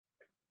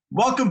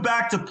Welcome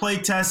back to Play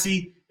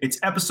Tessie. It's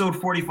episode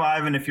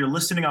 45, and if you're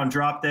listening on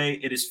drop day,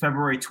 it is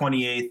February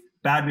 28th.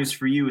 Bad news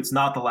for you, it's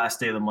not the last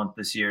day of the month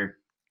this year.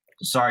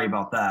 Sorry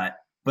about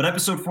that. But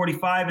episode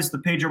 45 is the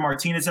Pedro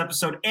Martinez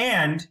episode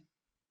and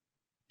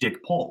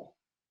Dick Pole.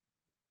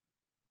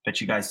 Bet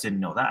you guys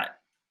didn't know that.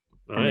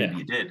 Or maybe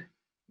you did.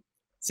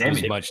 Sammy.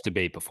 There was much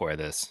debate before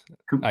this.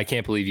 I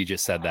can't believe you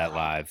just said that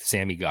live.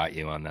 Sammy got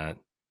you on that.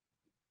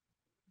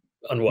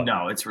 On what?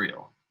 No, it's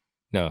real.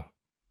 No.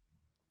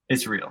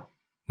 It's real.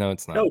 No,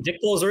 it's not. No, Dick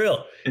Pole's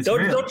real. Don't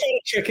try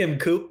to trick him,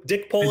 Coop.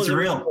 Dick Pole is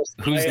real.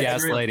 Who's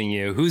gaslighting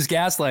you? Who's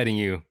gaslighting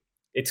you?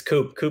 It's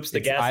Coop. Coop's the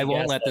gas. I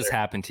won't let this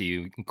happen to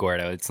you,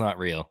 Gordo. It's not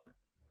real.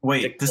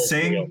 Wait, does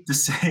saying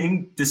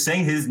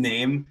his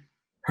name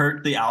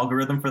hurt the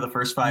algorithm for the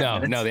first 5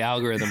 minutes? No, the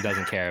algorithm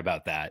doesn't care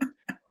about that.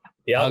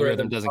 The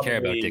algorithm doesn't care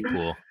about Dick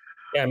Poole.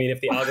 Yeah, I mean,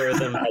 if the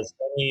algorithm has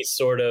any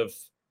sort of,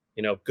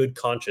 good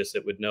conscience,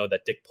 it would know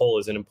that Dick Pole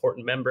is an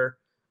important member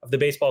of the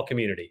baseball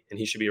community and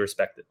he should be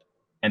respected.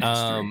 And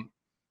a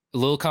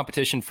little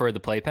competition for the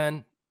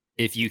playpen.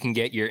 If you can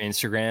get your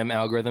Instagram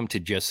algorithm to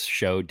just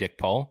show Dick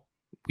Pole,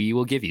 we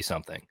will give you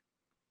something.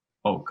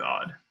 Oh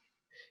God.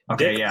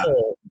 Okay, Dick yeah.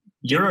 Pole,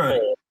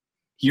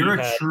 you're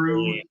a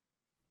true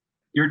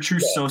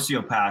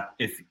sociopath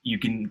if you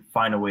can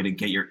find a way to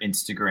get your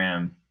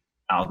Instagram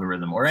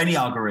algorithm or any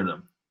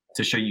algorithm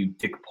to show you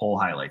Dick Pole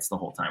highlights the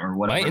whole time or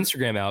whatever. My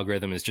Instagram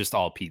algorithm is just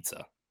all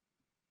pizza.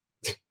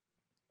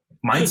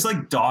 Mine's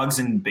like dogs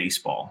and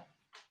baseball.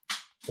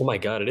 Oh my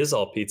God, it is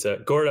all pizza.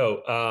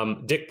 Gordo,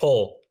 Dick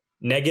Pole,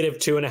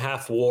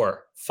 -2.5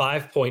 WAR,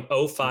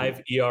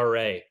 5.05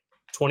 ERA,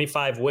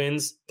 25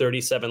 wins,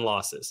 37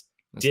 losses.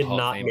 Did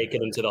not make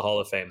it into the Hall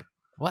of Fame.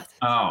 What?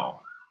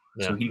 Oh,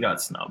 yeah. So he got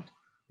snubbed.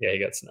 Yeah, he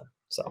got snubbed.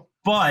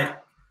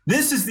 But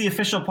this is the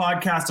official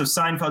podcast of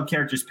Seinfeld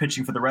characters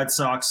pitching for the Red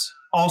Sox,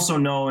 also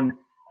known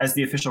as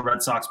the official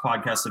Red Sox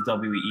podcast of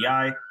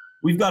WEEI.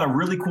 We've got a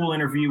really cool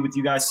interview with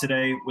you guys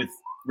today with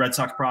Red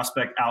Sox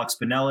prospect Alex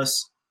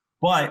Binelas.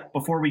 But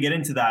before we get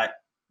into that,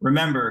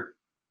 remember,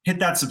 hit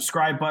that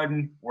subscribe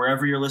button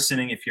wherever you're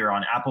listening. If you're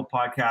on Apple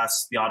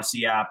Podcasts, the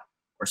Odyssey app,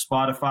 or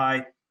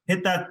Spotify,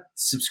 hit that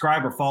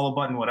subscribe or follow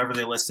button, whatever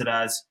they list it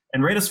as,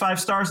 and rate us 5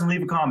 stars and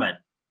leave a comment.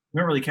 We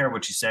don't really care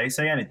what you say.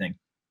 Say anything.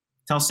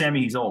 Tell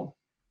Sammy he's old.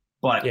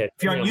 But if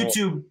you're on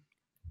YouTube,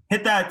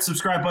 hit that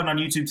subscribe button on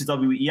YouTube to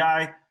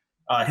WEI.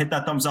 Hit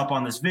that thumbs up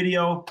on this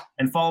video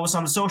and follow us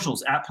on the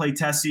socials at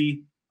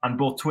PlayTessie on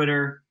both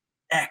Twitter,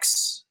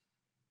 X,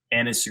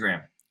 and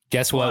Instagram.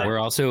 Guess what? We're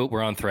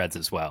on Threads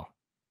as well.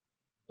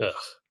 Ugh.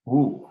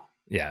 Ooh.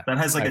 Yeah. That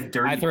has like a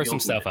dirty. I throw some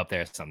stuff up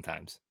there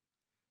sometimes.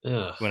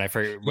 Ugh. When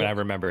I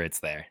remember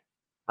it's there.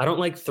 I don't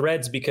like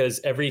Threads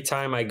because every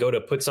time I go to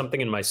put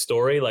something in my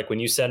story, like when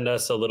you send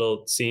us a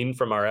little scene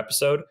from our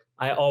episode,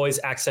 I always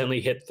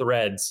accidentally hit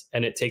Threads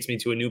and it takes me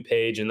to a new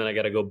page and then I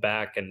got to go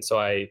back. And so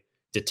I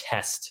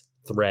detest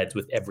Threads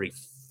with every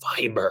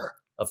fiber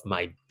of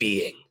my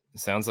being.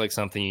 Sounds like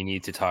something you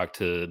need to talk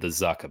to the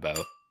Zuck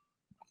about.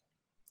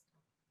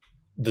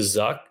 The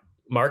Zuck?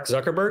 Mark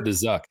Zuckerberg? The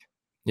Zuck.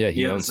 Yeah,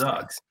 he owns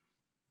Zuck.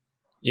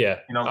 Yeah.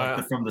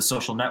 From the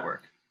social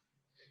network.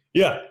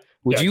 Yeah.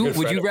 Would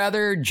you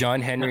rather John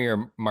Henry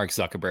or Mark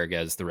Zuckerberg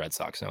as the Red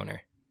Sox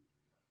owner?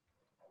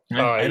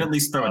 I'd at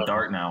least throw a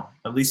dart now.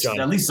 At least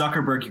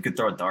Zuckerberg, you could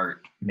throw a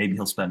dart. Maybe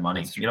he'll spend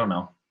money. You don't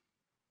know.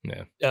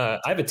 Yeah.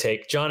 I have a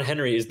take. John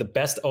Henry is the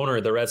best owner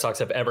the Red Sox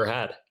have ever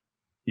had.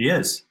 He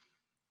is.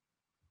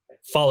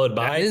 Followed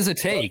by that is a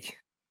take.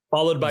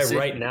 Followed by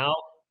right now,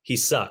 he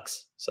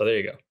sucks. So there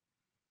you go.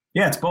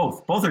 Yeah, it's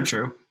both. Both are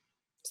true.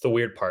 It's the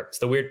weird part. It's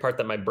the weird part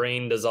that my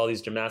brain does all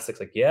these gymnastics.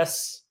 Like,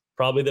 yes,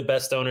 probably the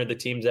best owner the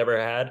team's ever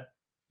had.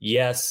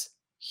 Yes,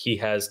 he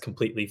has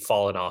completely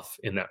fallen off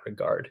in that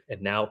regard.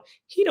 And now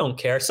he don't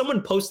care.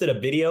 Someone posted a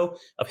video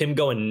of him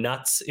going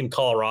nuts in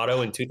Colorado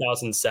in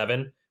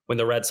 2007 when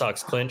the Red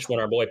Sox clinched, when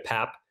our boy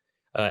Pap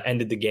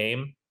ended the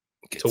game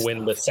to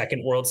win the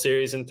second World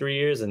Series in 3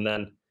 years. And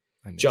then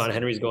John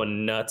Henry's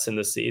going nuts in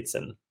the seats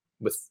and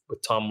with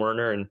Tom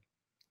Werner. And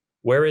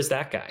where is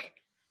that guy?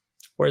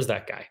 Where's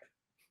that guy?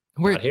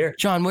 Not here.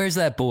 John, where's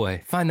that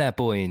boy? Find that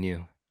boy in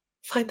you.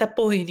 Find that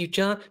boy in you,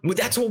 John.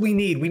 That's what we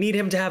need. We need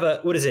him to have a,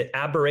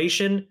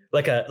 aberration?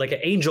 Like an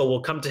angel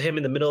will come to him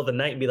in the middle of the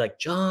night and be like,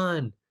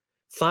 John,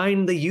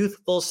 find the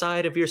youthful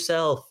side of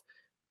yourself.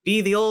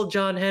 Be the old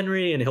John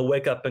Henry. And he'll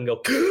wake up and go,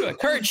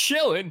 Kurt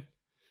Schilling.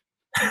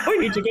 I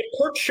need to get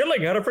Kurt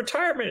Schilling out of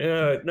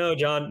retirement. No,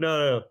 John.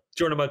 No.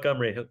 Jordan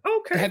Montgomery.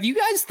 Okay. Have you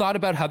guys thought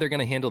about how they're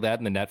going to handle that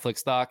in the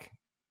Netflix doc?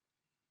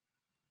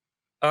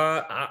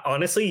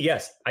 Honestly,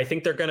 yes. I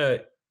think they're going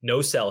to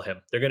no sell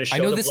him. They're going to show. I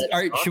know this. All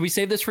right, should we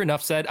save this for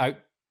Enough Said?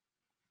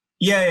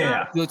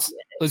 Yeah. Let's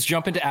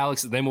jump into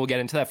Alex, then we'll get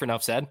into that for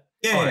Enough Said.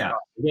 Yeah.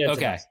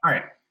 Okay. All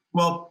right.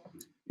 Well,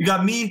 you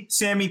got me,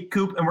 Sammy,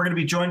 Coop, and we're going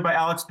to be joined by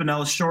Alex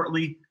Binelas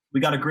shortly. We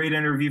got a great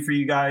interview for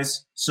you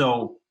guys,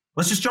 so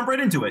let's just jump right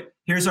into it.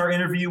 Here's our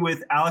interview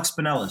with Alex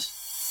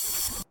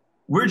Binelas.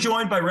 We're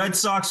joined by Red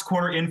Sox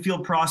corner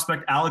infield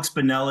prospect Alex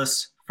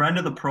Binelas, friend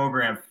of the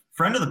program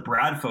friend of the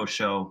Bradfo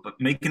show, but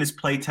making his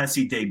Play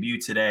Tessie debut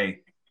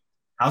today.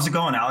 How's it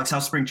going, Alex?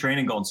 How's spring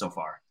training going so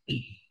far?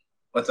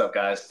 What's up,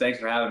 guys? Thanks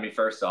for having me.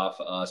 First off,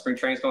 spring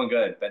training's going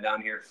good. Been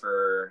down here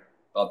for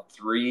about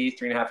three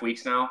and a half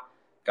weeks now.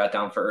 Got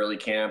down for early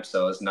camp,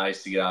 so it's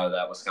nice to get out of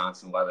that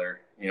Wisconsin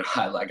weather. You know,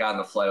 I got on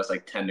the flight, it was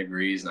like 10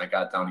 degrees, and I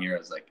got down here, it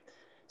was like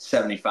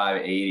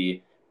 75,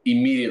 80.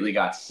 Immediately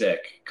got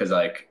sick because,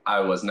 like, I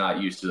was not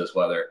used to this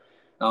weather.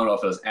 I don't know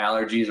if it was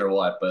allergies or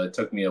what, but it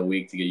took me a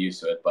week to get used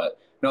to it. But,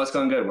 no, it's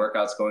going good.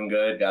 Workout's going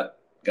good.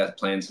 Got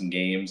playing some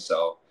games,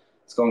 so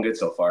it's going good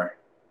so far.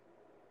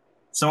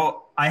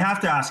 So I have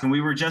to ask, and we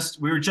were just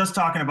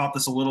talking about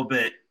this a little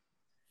bit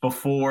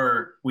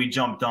before we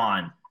jumped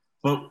on,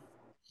 but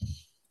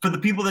for the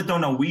people that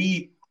don't know,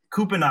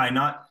 Coop and I,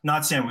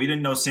 not Sam, we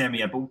didn't know Sam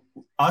yet, but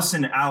us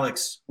and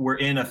Alex were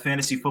in a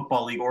fantasy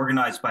football league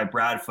organized by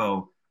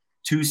Bradfo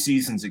 2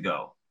 seasons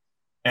ago.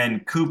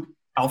 And Coop,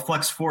 I'll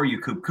flex for you,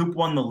 Coop. Coop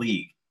won the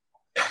league.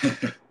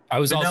 I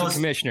was also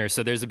commissioner,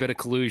 so there's a bit of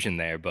collusion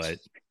there, but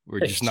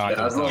we're just not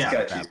that was a little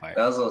sketchy. That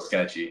was a little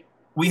sketchy.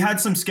 We had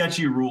some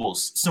sketchy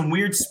rules, some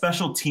weird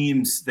special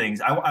teams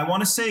things. I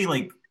want to say,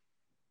 like,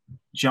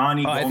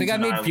 Johnny. I think I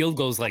made field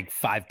goals like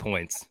 5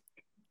 points.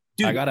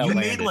 Dude, you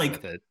made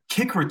like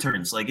kick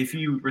returns. Like, if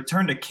you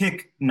returned a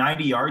kick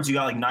 90 yards, you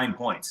got like 9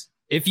 points.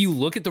 If you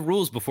look at the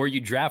rules before you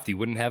draft, you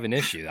wouldn't have an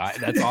issue.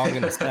 That's all I'm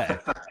going to say.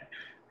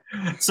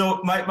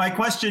 So my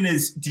question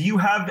is, do you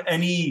have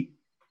any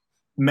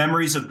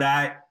memories of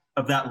that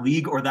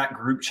league or that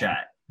group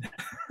chat?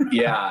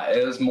 Yeah,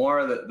 it was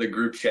more the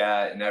group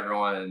chat and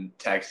everyone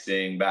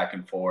texting back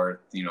and forth,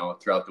 you know,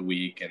 throughout the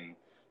week. And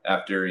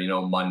after, you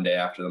know, Monday,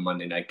 after the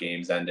Monday night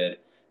games ended,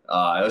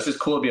 it was just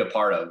cool to be a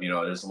part of. You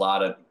know, there's a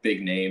lot of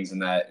big names in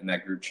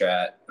that group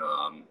chat.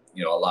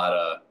 You know, a lot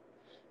of,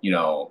 you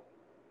know,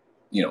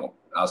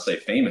 I'll say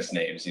famous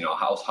names, you know,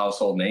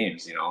 household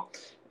names, you know,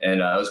 and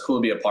it was cool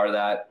to be a part of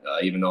that.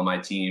 Even though my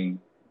team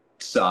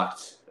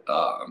sucked,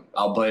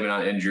 I'll blame it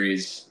on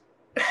injuries.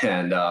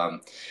 And but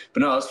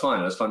no, it was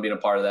fun. It was fun being a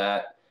part of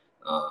that.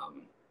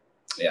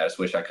 Yeah, I just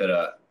wish I could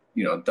have,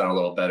 you know, done a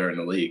little better in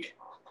the league.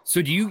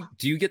 So do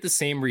you get the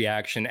same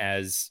reaction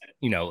as,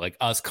 you know, like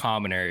us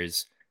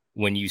commoners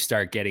when you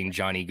start getting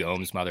Johnny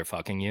Gomes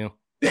motherfucking you?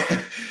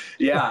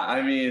 Yeah,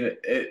 I mean,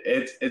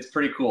 it's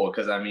pretty cool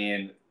because, I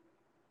mean,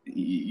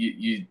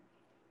 you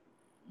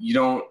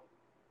don't,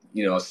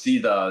 you know, see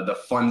the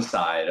fun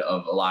side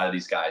of a lot of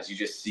these guys. You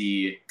just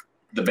see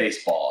the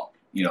baseball,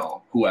 you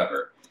know,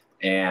 whoever,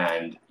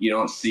 and you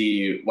don't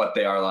see what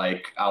they are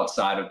like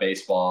outside of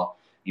baseball,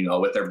 you know,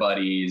 with their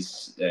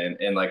buddies and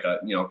in like a,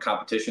 you know,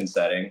 competition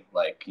setting,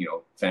 like, you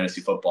know, fantasy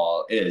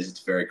football is. It's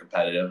very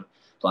competitive,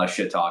 a lot of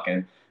shit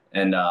talking.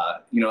 And,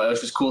 you know, it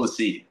was just cool to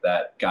see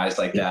that guys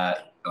like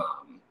that,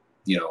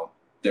 you know,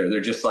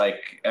 they're just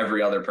like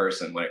every other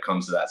person when it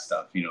comes to that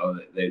stuff. You know,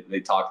 they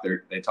talk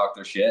their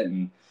shit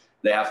and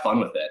they have fun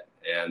with it,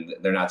 and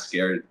they're not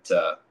scared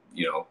to,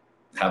 you know,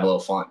 have a little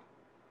fun.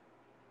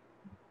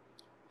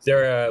 Is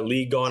there a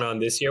league going on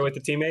this year with the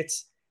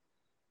teammates?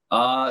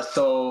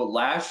 So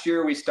last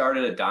year we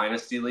started a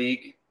dynasty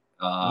league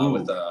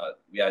with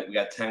we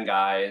got 10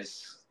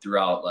 guys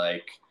throughout,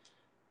 like,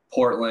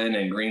 Portland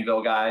and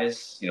Greenville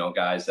guys, you know,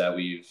 guys that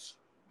we've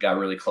got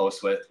really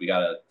close with. We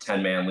got a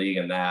 10-man league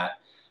in that.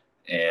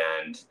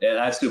 And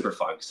that's super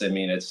fun because, I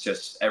mean, it's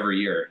just every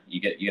year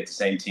you get the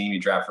same team, you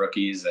draft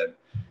rookies, and,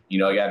 you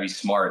know, you got to be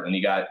smart. And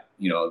you got,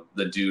 you know,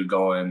 the dude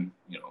going,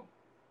 you know,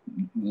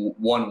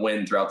 one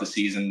win throughout the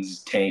season's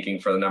tanking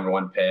for the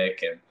 #1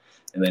 pick.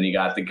 And then you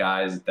got the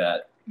guys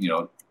that, you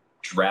know,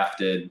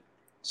 drafted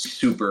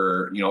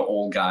super, you know,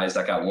 old guys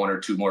that got 1 or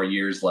 2 more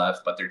years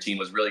left, but their team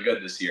was really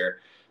good this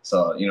year.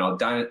 So, you know,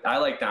 I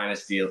like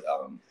dynasty,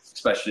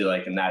 especially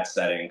like in that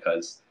setting,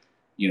 because,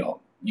 you know,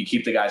 you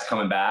keep the guys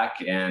coming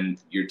back and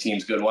your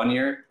team's good 1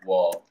 year.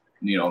 Well,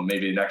 you know,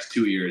 maybe the next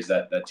 2 years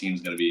that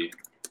team's going to be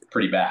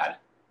pretty bad.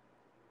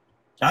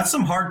 That's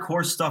some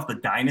hardcore stuff, the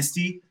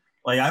dynasty.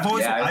 Like, I've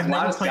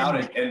never played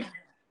scouting and a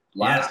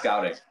lot of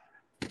scouting.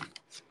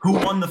 Who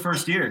won the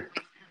first year?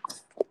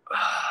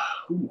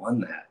 Who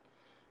won that?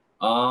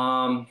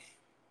 I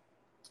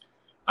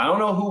don't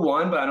know who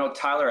won, but I know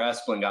Tyler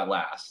Esplin got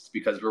last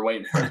because we're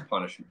waiting for his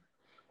punishment.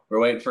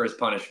 We're waiting for his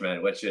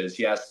punishment, which is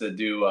he has to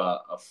do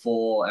a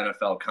full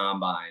NFL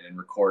combine and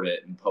record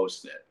it and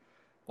post it.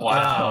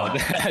 Wow,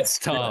 that's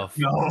tough.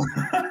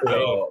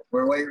 So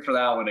we're waiting for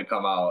that one to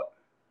come out.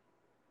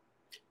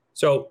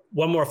 So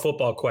one more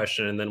football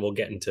question, and then we'll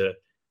get into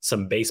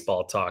some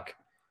baseball talk.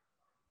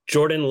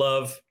 Jordan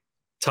Love,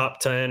 top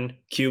 10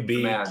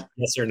 QB,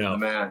 yes or no?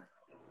 Man,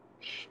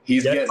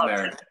 he's getting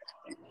there.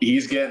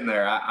 He's getting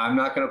there. I'm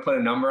not going to put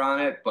a number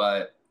on it,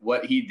 but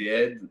what he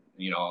did,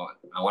 you know,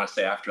 I want to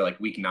say after like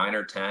week 9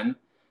 or 10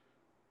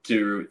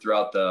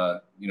 throughout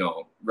the, you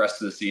know,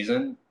 rest of the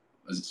season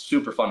was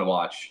super fun to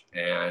watch.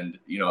 And,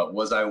 you know,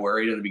 was I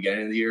worried at the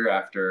beginning of the year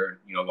after,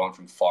 you know, going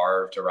from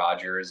Favre to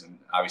Rodgers, and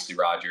obviously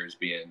Rodgers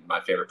being my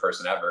favorite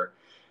person ever.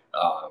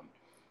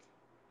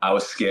 I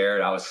was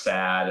scared. I was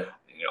sad.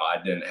 You know,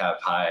 I didn't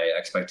have high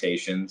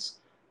expectations.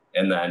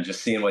 And then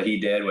just seeing what he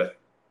did with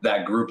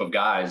that group of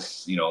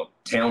guys,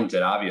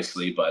 talented,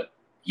 obviously, but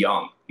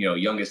young,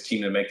 youngest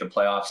team to make the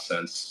playoffs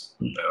since,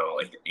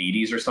 like the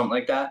 80s or something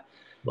like that.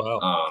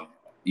 Wow.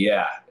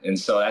 Yeah. And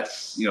so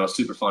that's,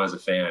 super fun as a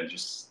fan.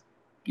 Just,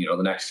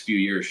 the next few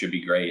years should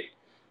be great.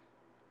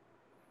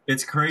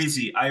 It's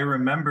crazy. I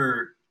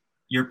remember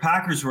your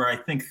Packers were, I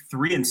think,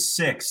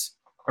 3-6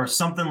 or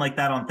something like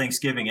that on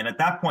Thanksgiving. And at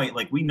that point,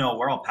 like, we know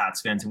we're all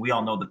Pats fans and we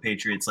all know the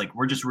Patriots. Like,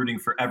 we're just rooting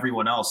for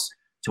everyone else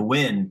to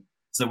win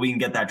so we can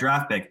get that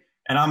draft pick.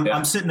 And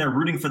I'm sitting there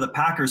rooting for the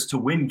Packers to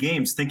win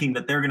games, thinking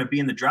that they're going to be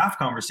in the draft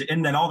conversation.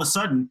 And then all of a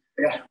sudden,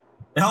 they're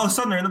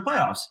in the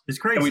playoffs. It's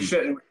crazy. And we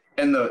should.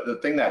 And the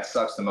thing that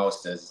sucks the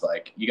most is,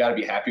 like, you got to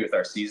be happy with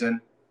our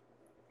season.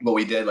 What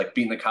we did, like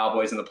beating the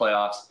Cowboys in the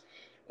playoffs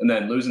and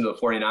then losing to the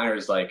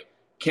 49ers, like,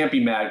 can't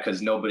be mad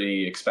because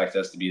nobody expected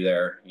us to be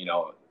there,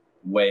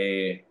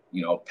 way,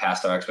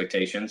 past our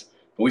expectations.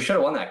 But we should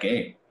have won that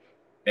game.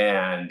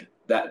 And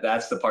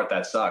that's the part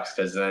that sucks,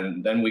 because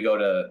then we go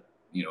to,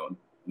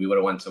 we would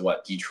have went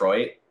to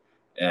Detroit,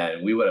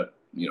 and we would have,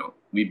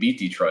 we beat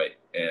Detroit.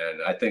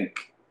 And I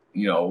think,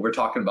 we're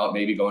talking about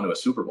maybe going to a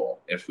Super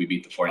Bowl if we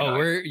beat the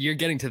 49ers. Oh, you're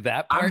getting to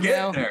that part I'm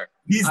now? there.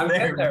 I'm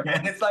there. there.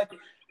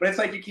 But it's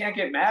like you can't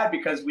get mad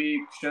because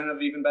we shouldn't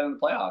have even been in the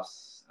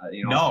playoffs.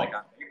 No, like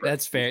on paper.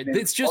 That's fair.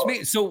 It's just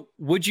me. So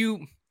would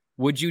you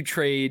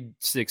trade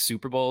 6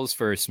 Super Bowls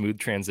for smooth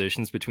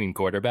transitions between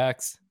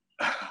quarterbacks?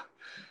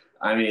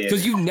 I mean,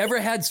 because you never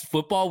had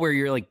football where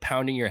you're like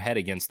pounding your head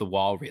against the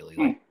wall, really.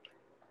 Like,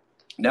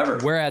 never.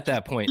 We're at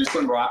that point. Just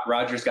when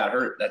Rodgers got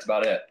hurt, that's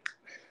about it.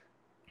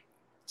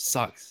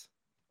 Sucks.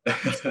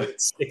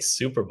 6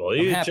 Super Bowl.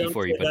 I'm happy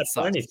for you, but it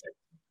sucks. Anything.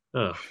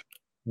 Oh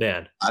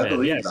man, I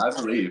believe. Yes. I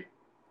believe.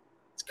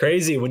 It's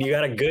crazy when you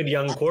got a good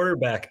young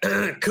quarterback.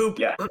 Coop.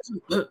 Yeah.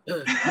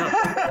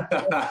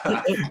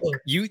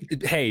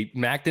 Hey,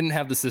 Mac didn't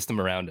have the system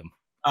around him.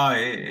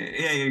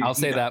 Yeah. I'll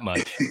say that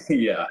much.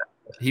 Yeah.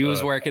 He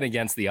was working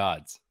against the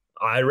odds.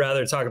 I'd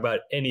rather talk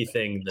about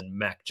anything than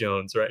Mac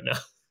Jones right now.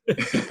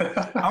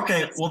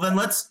 Okay, well then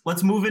let's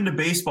move into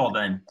baseball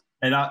then,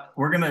 and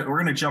we're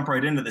gonna jump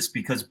right into this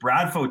because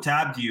Bradfo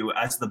tabbed you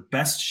as the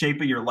best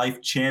shape of your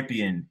life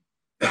champion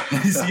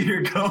this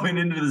year going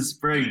into the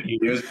spring. He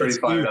was pretty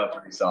fired up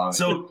when he saw me.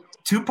 So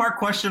 2-part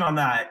question on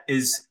that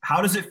is,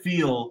 how does it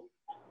feel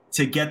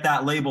to get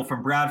that label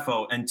from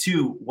Bradfo? And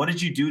 2, what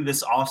did you do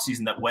this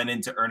offseason that went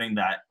into earning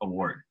that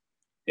award?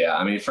 Yeah,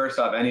 I mean, first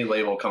off, any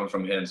label coming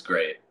from him is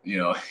great.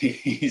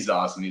 He's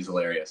awesome. He's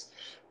hilarious.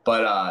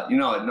 But, I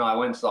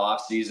went into the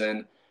off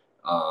season,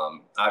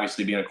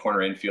 obviously being a corner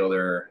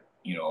infielder,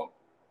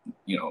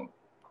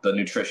 the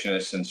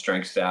nutritionists and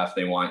strength staff,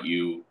 they want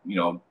you,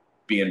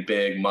 being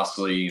big,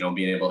 muscly,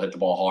 being able to hit the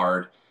ball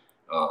hard.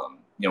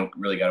 You don't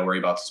really got to worry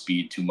about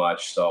speed too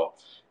much. So,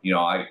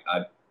 I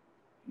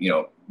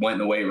went in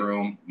the weight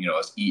room, I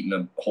was eating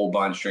a whole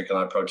bunch, drinking a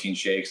lot of protein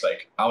shakes.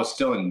 Like, I was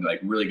still in like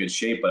really good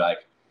shape, but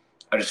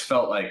I just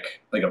felt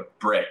like a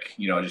brick,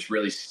 just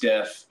really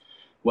stiff,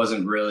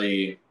 wasn't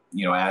really,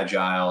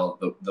 agile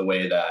the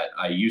way that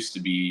I used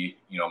to be,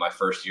 my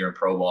first year in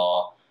pro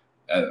ball,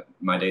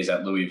 my days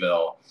at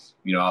Louisville.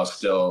 I was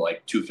still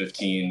like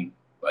 215,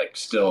 like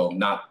still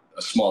not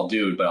a small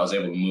dude, but I was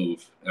able to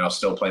move, and I was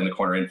still playing the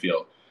corner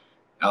infield.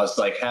 I was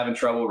like having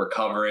trouble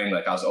recovering.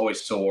 Like, I was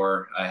always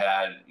sore. I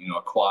had,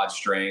 a quad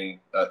strain,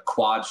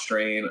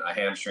 a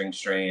hamstring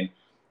strain,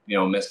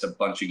 missed a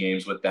bunch of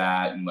games with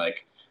that. And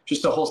like,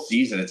 just the whole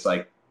season, it's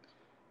like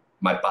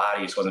my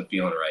body just wasn't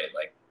feeling right.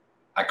 Like,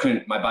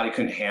 my body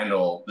couldn't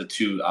handle the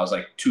two. I was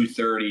like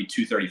 230,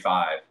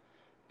 235,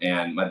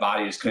 and my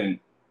body just couldn't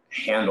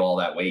handle all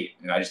that weight,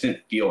 and I just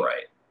didn't feel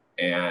right.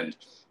 And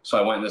so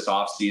I went in this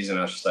off season.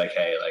 I was just like,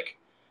 hey, like,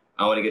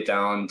 I want to get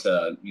down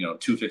to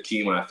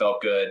 215 when I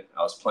felt good.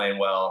 I was playing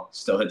well,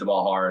 still hit the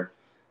ball hard,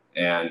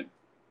 and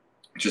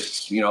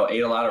just ate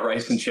a lot of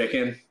rice and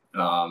chicken.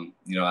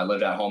 I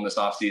lived at home this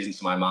off season,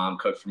 so my mom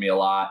cooked for me a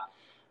lot.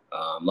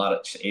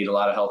 Ate a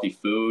lot of healthy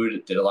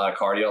food, did a lot of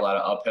cardio, a lot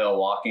of uphill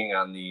walking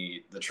on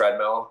the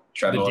treadmill.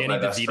 Treadmill was my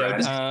best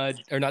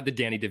friend. Or not the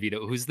Danny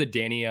DeVito. Who's the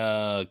Danny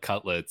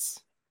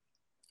Cutlets?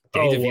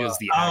 Danny DeVito's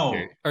the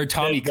actor. Or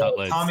Tommy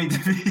Cutlets. Tommy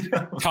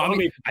DeVito.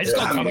 Tommy. I just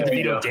call Tommy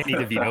DeVito Danny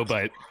DeVito,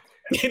 but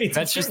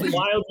that's just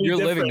you're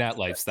living that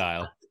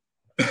lifestyle.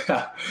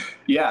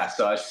 Yeah,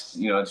 so I was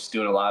just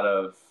doing a lot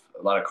of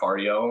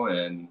cardio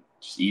and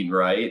just eating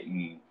right.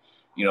 And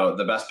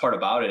the best part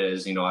about it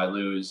is I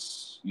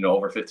lose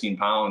over 15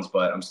 pounds,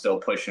 but I'm still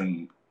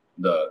pushing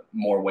the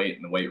more weight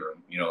in the weight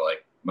room.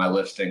 Like, my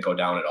lifts didn't go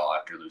down at all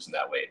after losing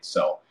that weight.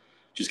 So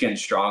just getting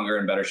stronger,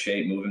 in better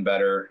shape, moving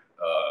better,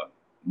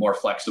 more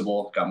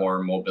flexible, got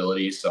more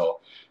mobility. So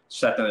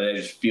just at the end of the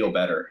day, just feel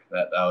better.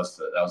 That was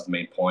the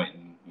main point,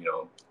 and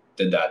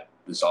did that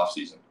this off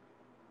season.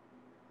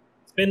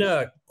 It's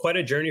been quite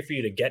a journey for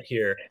you to get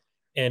here,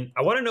 and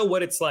I want to know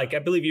what it's like. I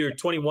believe you were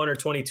 21 or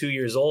 22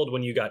 years old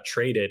when you got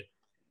traded.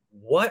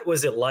 What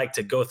was it like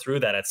to go through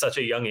that at such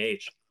a young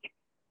age?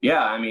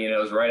 Yeah, I mean, it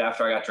was right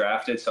after I got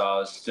drafted, so I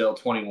was still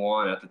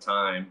 21 at the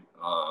time.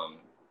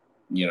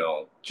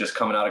 just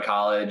coming out of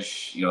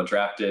college,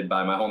 drafted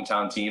by my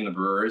hometown team, the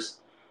Brewers,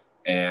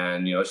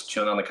 and, just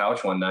chilling on the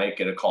couch one night,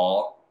 get a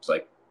call. It's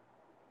like,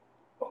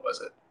 what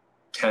was it?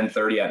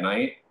 10:30 at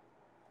night,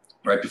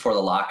 right before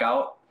the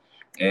lockout.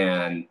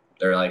 And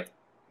they're like,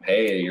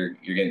 hey, you're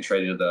getting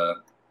traded to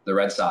the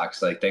Red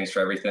Sox. Like, thanks for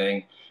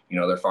everything.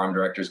 Their farm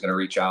director is going to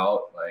reach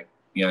out. Like,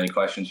 any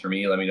questions for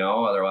me, let me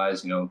know.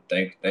 Otherwise,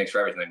 thanks for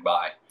everything.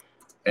 Bye.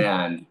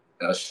 And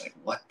I was just like,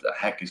 what the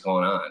heck is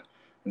going on?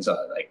 And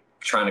so, like,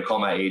 trying to call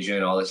my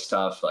agent, all this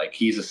stuff. Like,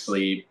 he's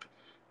asleep.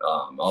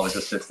 All his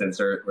assistants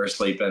were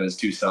sleeping, his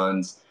two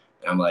sons.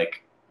 And I'm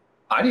like,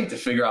 I need to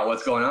figure out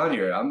what's going on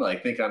here. I'm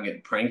like, thinking I'm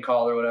getting prank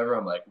called or whatever.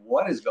 I'm like,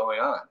 what is going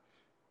on?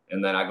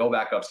 And then I go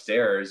back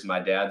upstairs. My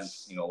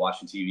dad's,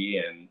 watching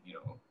TV, and,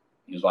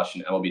 he was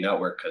watching MLB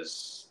Network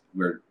because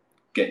we're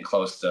getting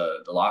close to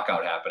the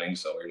lockout happening.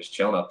 So we're just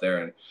chilling up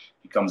there, and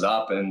he comes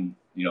up, and,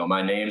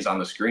 my name's on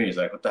the screen. He's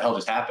like, what the hell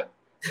just happened?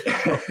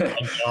 Oh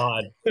my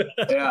God.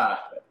 Yeah.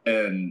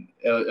 And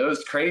it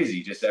was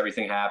crazy, just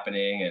everything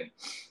happening, and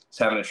just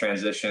having a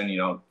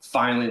transition,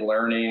 finally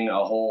learning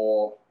a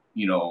whole,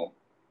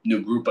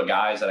 new group of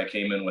guys that I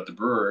came in with the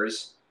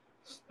Brewers,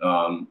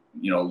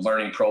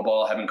 learning pro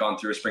ball. Haven't gone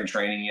through a spring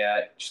training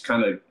yet, just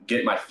kind of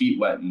getting my feet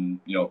wet in,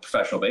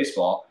 professional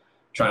baseball,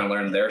 trying to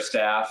learn their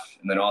staff.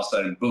 And then all of a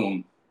sudden,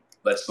 boom,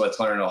 let's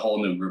learn a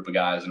whole new group of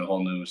guys and a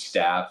whole new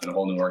staff and a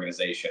whole new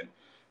organization.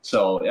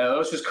 So yeah, it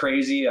was just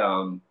crazy.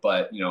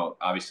 But,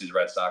 obviously the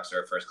Red Sox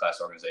are a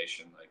first-class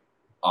organization, like,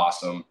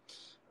 awesome.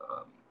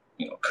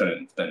 Couldn't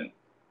have been a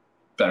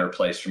better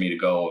place for me to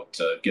go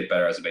to get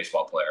better as a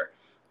baseball player.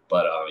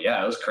 But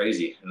yeah, it was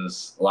crazy. It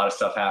was a lot of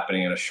stuff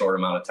happening in a short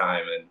amount of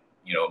time. And,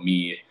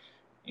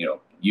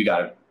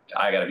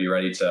 I gotta be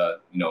ready to,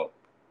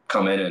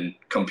 come in and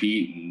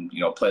compete and,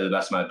 play the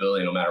best of my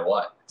ability no matter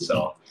what.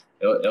 So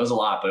it was a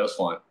lot, but it was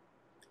fun.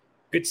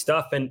 Good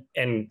stuff.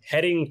 And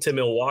heading to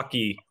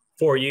Milwaukee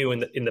for you in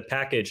the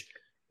package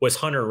was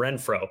Hunter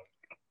Renfroe.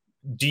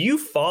 Do you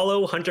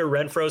follow Hunter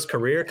Renfroe's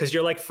career? Because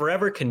you're, like,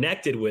 forever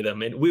connected with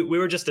him. And we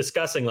were just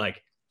discussing,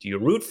 like, do you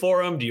root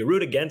for him? Do you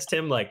root against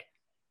him? Like,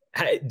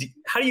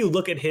 how do you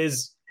look at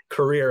his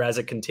career as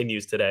it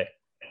continues today?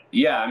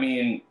 Yeah, I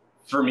mean,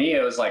 for me,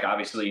 it was like,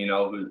 obviously,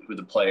 who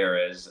the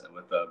player is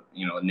with a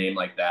name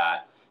like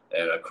that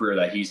and a career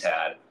that he's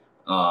had.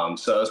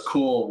 So it was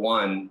cool,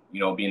 one,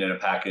 being in a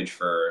package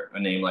for a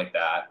name like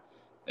that.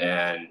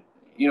 And,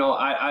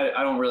 I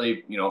don't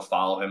really,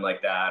 follow him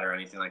like that or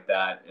anything like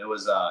that. It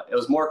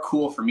was more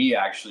cool for me,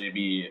 actually, to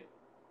be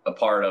a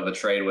part of a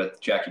trade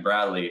with Jackie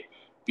Bradley,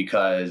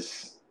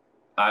 because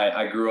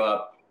I grew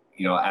up,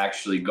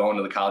 actually going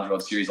to the College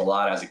World Series a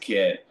lot as a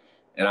kid.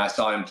 And I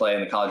saw him play in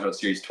the College World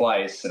Series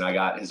twice, and I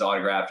got his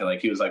autograph. And, like,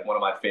 he was, like, one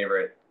of my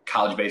favorite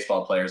college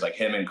baseball players. Like,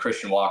 him and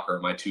Christian Walker,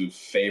 my two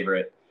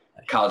favorite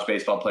college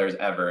baseball players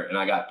ever. And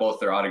I got both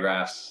their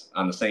autographs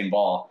on the same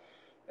ball.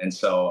 And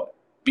so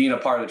being a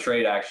part of the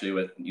trade, actually,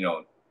 with,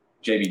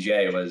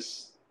 JBJ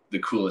was the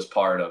coolest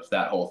part of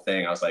that whole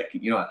thing. I was like,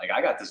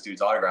 I got this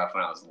dude's autograph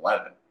when I was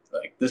 11.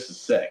 Like, this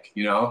is sick,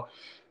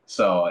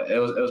 So it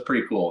was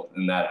pretty cool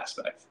in that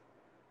aspect.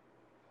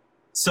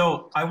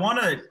 So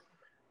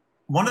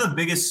one of the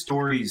biggest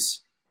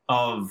stories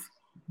of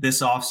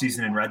this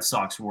offseason in Red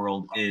Sox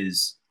world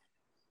is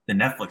the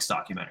Netflix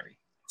documentary.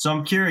 So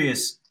I'm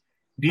curious,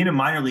 being a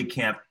minor league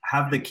camp,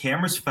 have the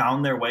cameras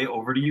found their way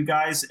over to you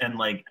guys? And,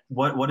 like,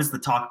 what has the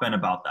talk been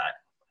about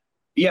that?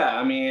 Yeah,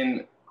 I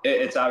mean,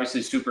 it's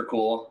obviously super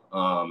cool.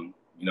 I'm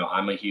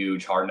a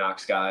huge Hard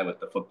Knocks guy with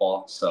the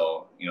football.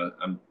 So,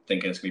 I'm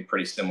thinking it's going to be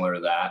pretty similar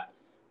to that.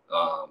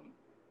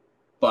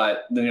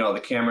 But,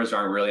 the cameras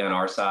aren't really on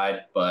our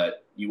side,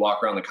 but you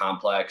walk around the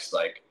complex,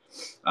 like,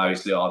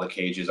 obviously all the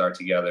cages are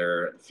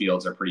together. The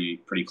fields are pretty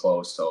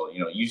close. So,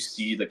 you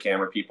see the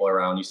camera people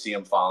around, you see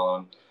them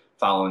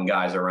following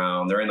guys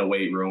around. They're in the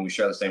weight room. We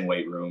share the same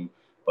weight room,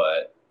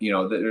 but,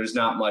 there's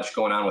not much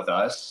going on with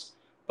us.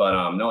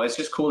 But, no, it's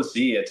just cool to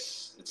see.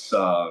 It's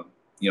I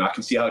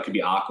can see how it could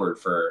be awkward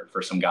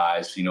for some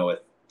guys, with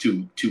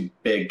two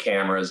big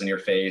cameras in your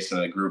face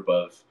and a group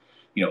of,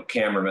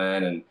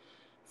 cameramen and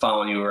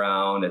following you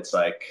around. It's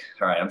like,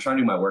 all right, I'm trying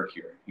to do my work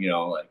here.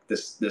 Like,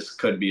 this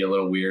could be a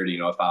little weird,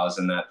 if I was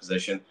in that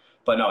position.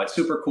 But no, it's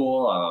super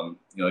cool.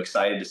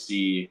 Excited to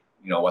see,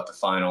 what the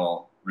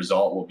final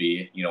result will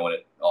be, when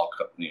it all,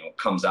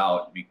 comes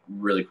out. It'd be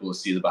really cool to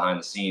see the behind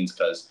the scenes,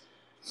 because,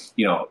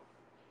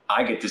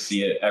 I get to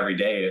see it every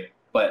day,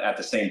 but at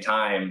the same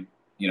time,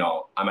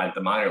 I'm at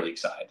the minor league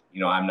side.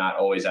 I'm not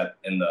always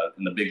in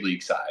the big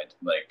league side.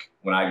 Like,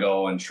 when I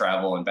go and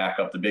travel and back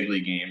up the big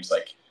league games,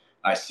 like,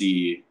 I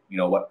see,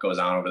 what goes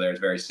on over there is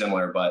very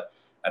similar, but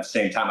at the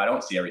same time, I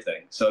don't see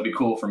everything. So it'd be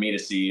cool for me to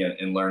see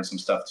and learn some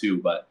stuff too.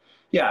 But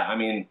yeah, I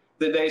mean,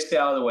 they stay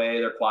out of the way.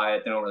 They're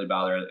quiet. They don't really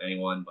bother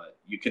anyone, but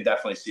you could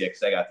definitely see it, because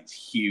they got these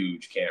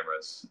huge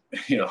cameras,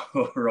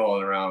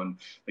 rolling around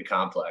the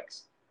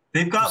complex.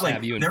 They've got,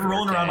 like, they're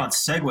rolling around on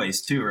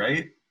Segways too,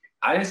 right?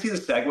 I didn't see the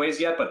Segways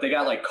yet, but they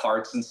got, like,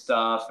 carts and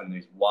stuff, and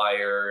these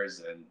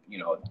wires, and,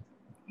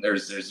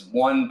 there's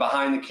one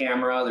behind the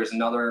camera. There's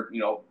another,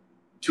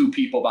 2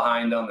 people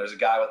behind them. There's a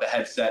guy with a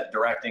headset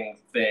directing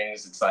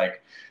things. It's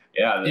like,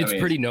 yeah, it's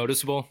pretty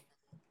noticeable.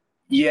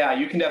 Yeah,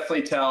 you can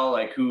definitely tell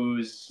like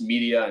who's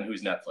media and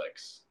who's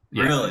Netflix.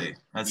 Yeah. Really?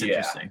 That's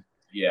interesting.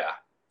 Yeah.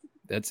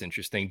 That's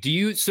interesting.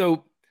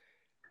 So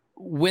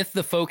with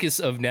the focus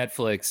of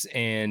Netflix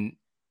and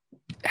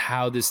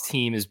how this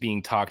team is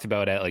being talked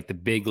about at like the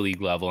big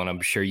league level, and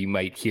I'm sure you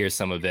might hear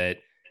some of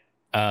it,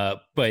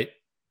 but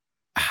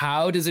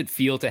how does it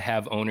feel to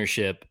have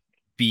ownership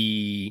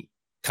be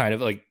kind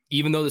of like,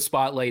 even though the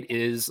spotlight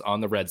is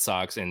on the Red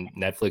Sox and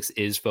Netflix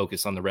is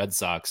focused on the Red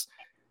Sox,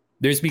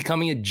 there's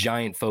becoming a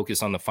giant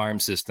focus on the farm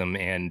system.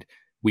 And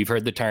we've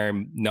heard the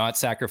term not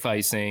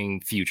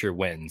sacrificing future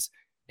wins.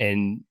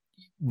 And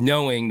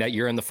knowing that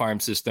you're in the farm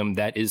system,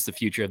 that is the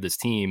future of this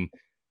team.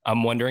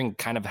 I'm wondering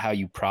kind of how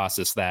you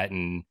process that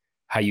and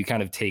how you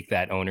kind of take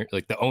that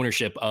the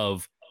ownership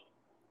of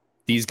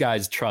these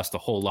guys trust a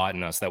whole lot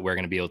in us that we're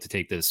going to be able to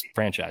take this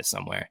franchise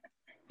somewhere.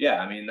 Yeah,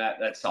 I mean,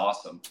 that's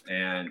awesome.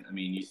 And I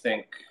mean,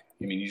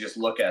 you just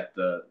look at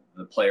the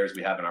players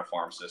we have in our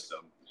farm system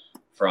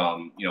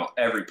from,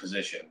 every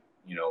position.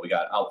 We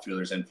got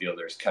outfielders,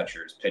 infielders,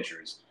 catchers,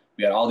 pitchers.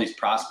 We got all these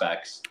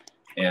prospects,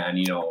 and,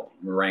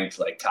 we're ranked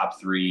like top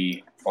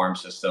 3 farm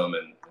system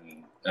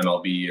and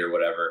MLB or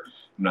whatever.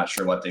 I'm not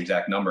sure what the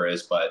exact number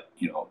is, but,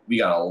 we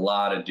got a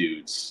lot of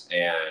dudes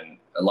and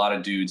a lot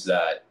of dudes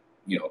that,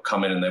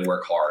 come in and they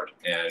work hard,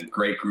 and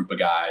great group of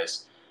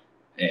guys.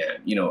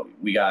 And,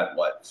 we got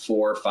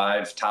 4 or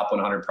 5 top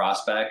 100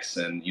 prospects,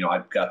 and,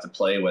 I've got to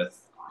play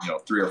with,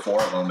 3 or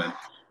 4 of them. And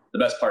the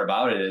best part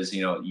about it is,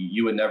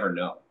 you would never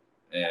know.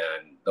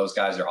 And those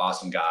guys are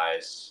awesome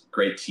guys,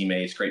 great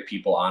teammates, great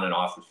people on and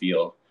off the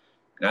field.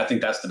 And I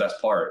think that's the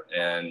best part.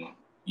 And,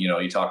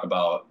 you talk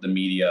about the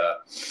media,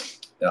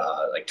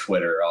 like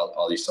Twitter,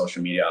 all these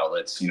social media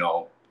outlets,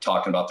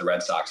 talking about the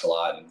Red Sox a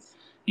lot. And,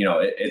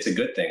 it's a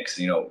good thing because,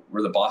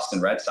 we're the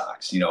Boston Red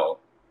Sox,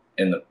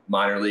 in the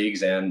minor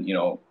leagues and,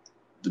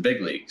 the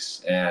big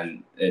leagues.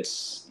 And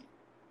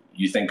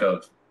you think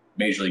of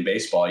Major League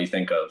Baseball, you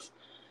think of,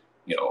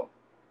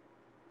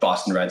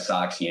 Boston Red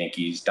Sox,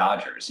 Yankees,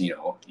 Dodgers,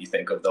 you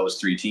think of those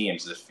 3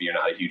 teams if you're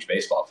not a huge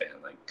baseball fan.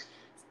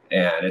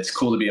 And it's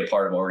cool to be a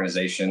part of an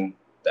organization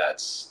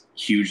that's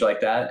huge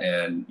like that.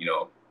 And,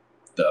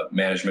 the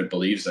management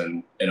believes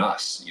in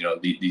us,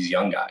 these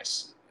young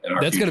guys.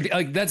 That's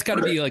got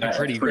to be like a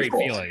pretty great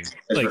cool. feeling.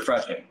 It's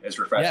refreshing. It's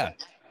refreshing.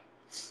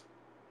 Yeah.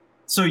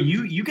 So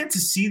you get to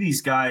see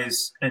these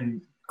guys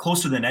and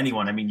closer than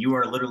anyone. I mean, you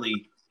are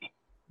literally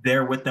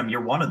there with them.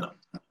 You're one of them.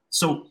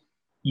 So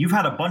you've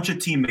had a bunch of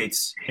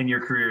teammates in your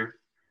career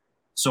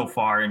so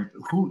far, and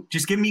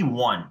just give me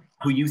one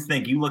who you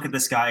think, you look at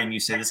this guy and you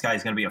say, this guy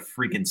is going to be a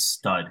freaking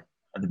stud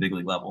at the big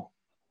league level.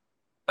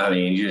 I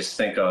mean, you just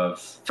think of,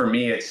 for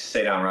me, it's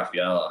Cedar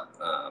Rafaela.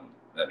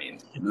 I mean,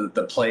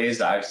 the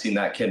plays I've seen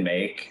that kid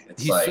make,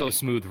 he's like so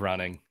smooth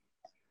running.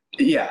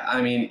 Yeah,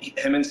 I mean,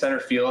 him in center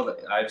field,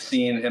 I've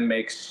seen him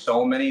make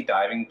so many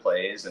diving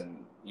plays and,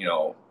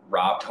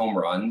 robbed home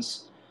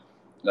runs.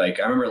 Like,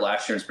 I remember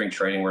last year in spring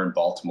training, we're in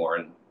Baltimore,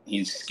 and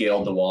he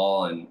scaled the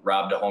wall and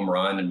robbed a home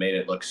run and made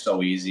it look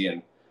so easy.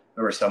 And I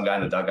remember some guy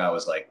in the dugout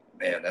was like,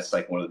 man, that's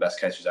like one of the best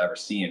catches I've ever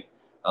seen.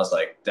 I was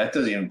like, that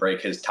doesn't even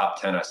break his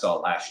top 10 I saw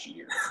last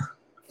year.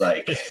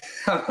 Like,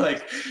 I'm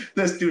like,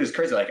 this dude is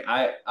crazy. Like,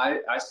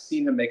 I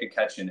seen him make a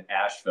catch in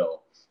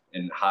Asheville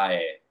in high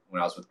A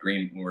when I was with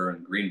when we were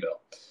in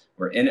Greenville.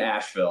 We're in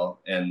Asheville,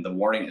 and the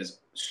warning is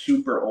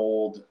super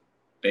old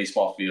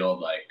baseball field,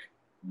 like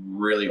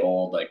really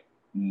old, like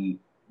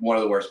one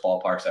of the worst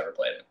ballparks I ever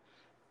played in.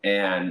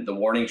 And the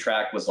warning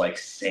track was like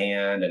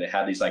sand, and it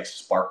had these like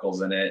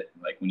sparkles in it.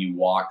 Like when you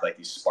walked, like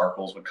these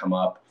sparkles would come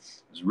up.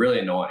 It was really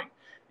annoying.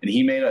 And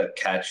he made a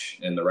catch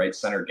in the right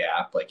center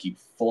gap. Like, he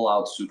full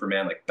out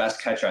Superman, like best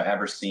catch I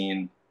ever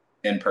seen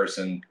in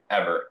person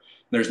ever.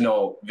 There's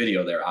no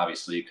video there,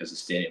 obviously, because the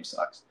stadium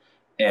sucks.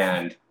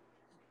 And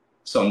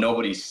so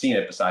nobody's seen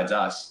it besides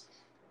us.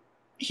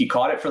 He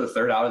caught it for the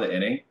 3rd out of the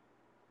inning,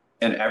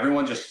 and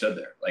everyone just stood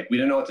there. Like, we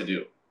didn't know what to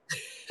do.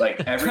 Like,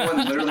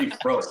 everyone literally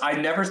froze.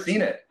 I'd never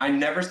seen it. I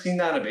never seen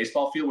that in a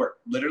baseball field where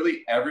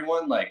literally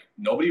everyone, like,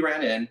 nobody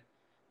ran in.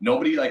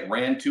 Nobody, like,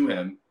 ran to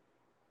him.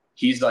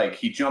 He's like,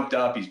 he jumped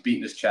up, he's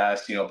beating his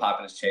chest,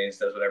 popping his chains,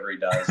 does whatever he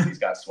does. He's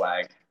got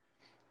swag.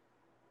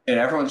 And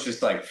everyone's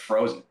just like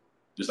frozen.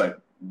 Just like,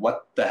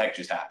 what the heck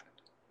just happened?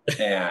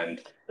 And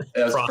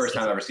that was the first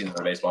time I've ever seen him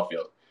on a baseball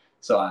field.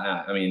 So,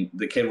 I mean,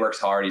 the kid works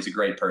hard. He's a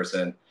great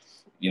person.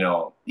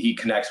 He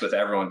connects with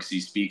everyone because he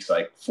speaks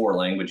like 4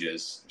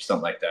 languages or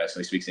something like that. So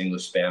he speaks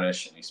English,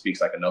 Spanish, and he speaks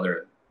like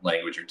another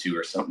language or 2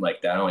 or something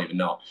like that. I don't even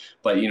know.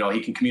 But,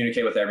 he can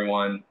communicate with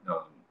everyone,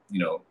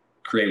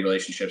 create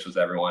relationships with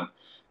everyone.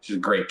 She's a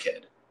great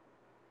kid.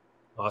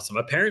 Awesome.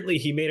 Apparently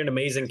he made an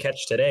amazing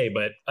catch today,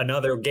 but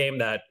another game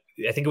that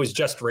I think it was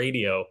just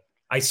radio.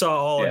 I saw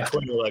all on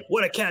Twitter like,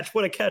 what a catch,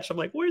 what a catch. I'm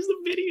like, where's the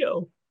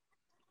video?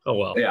 Oh,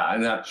 well. Yeah,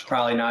 and that's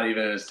probably not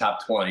even in his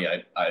top 20.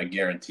 I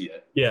guarantee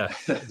it. Yeah.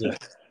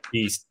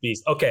 Beast.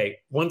 Okay,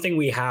 one thing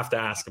we have to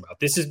ask about.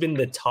 This has been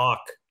the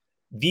talk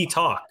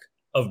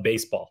of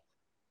baseball.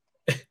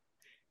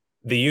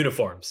 the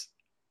uniforms.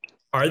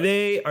 Are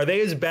they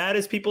as bad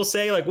as people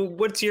say? Like,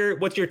 what's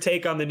your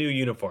take on the new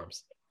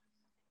uniforms?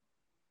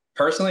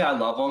 Personally, I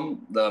love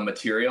them. The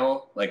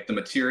material,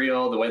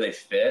 the way they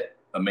fit,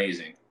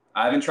 amazing.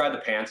 I haven't tried the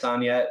pants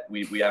on yet.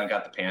 We haven't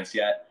got the pants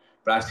yet,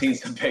 but I've seen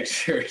some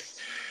pictures.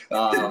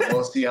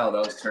 We'll see how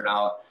those turn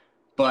out.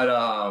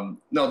 But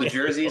no, the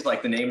jerseys,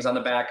 like the names on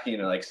the back,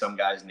 like some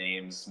guys'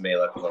 names may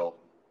look a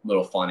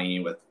little funny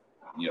with,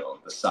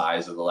 the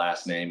size of the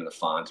last name and the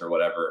font or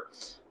whatever.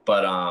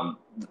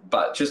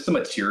 But just the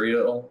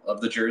material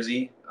of the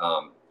jersey,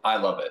 I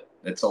love it.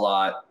 It's a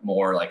lot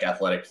more like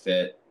athletic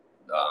fit,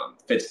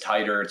 fits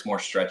tighter, it's more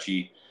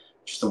stretchy,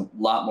 just a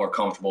lot more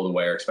comfortable to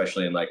wear,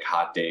 especially in like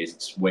hot days.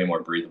 It's way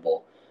more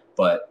breathable.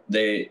 But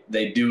they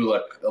do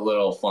look a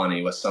little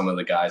funny with some of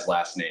the guys'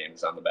 last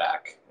names on the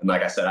back. And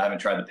like I said, I haven't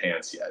tried the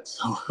pants yet,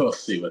 so we'll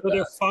see what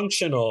they're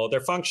functional. They're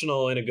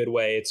functional in a good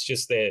way. It's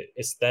just that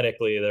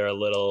aesthetically they're a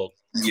little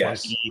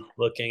clunky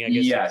looking, I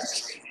guess.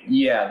 Yes.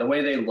 Yeah, the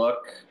way they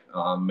look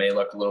may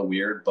look a little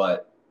weird,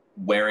 but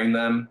wearing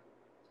them,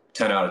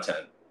 10 out of 10.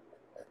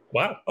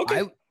 Wow.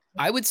 Okay.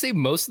 I would say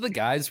most of the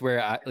guys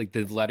where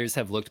the letters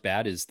have looked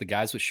bad is the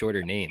guys with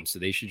shorter names. So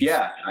they should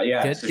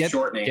just get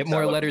short names. Get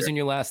more letters in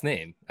your last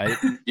name.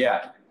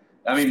 Yeah.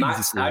 I mean,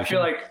 I feel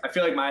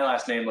like my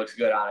last name looks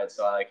good on it,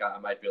 so I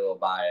might be a little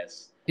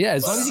biased. Yeah,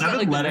 as long as you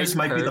 7 letters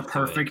might be the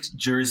perfect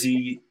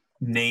jersey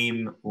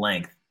name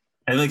length.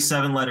 I think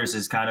 7 letters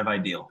is kind of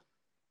ideal.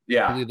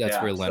 Yeah, I believe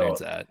that's where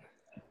Leonard's at.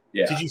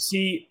 Yeah. Did you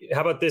see?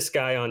 How about this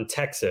guy on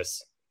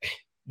Texas?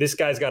 This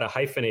guy's got a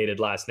hyphenated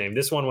last name.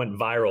 This one went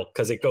viral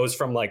because it goes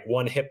from like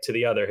one hip to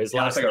the other. His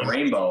last name, like a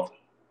rainbow.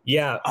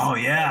 Yeah. Oh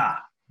yeah.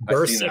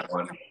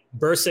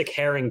 Bursick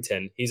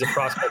Harrington. He's a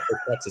prospect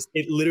for Texas.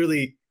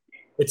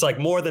 It's like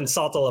more than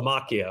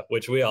Saltalamacchia,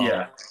 which we all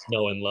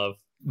know and love.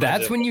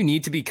 That's when you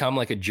need to become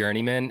like a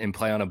journeyman and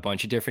play on a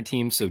bunch of different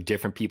teams so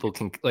different people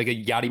can, like a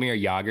Yadimir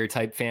Yager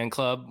type fan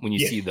club. When you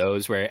see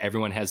those where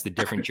everyone has the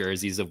different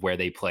jerseys of where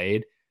they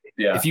played.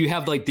 Yeah. If you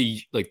have like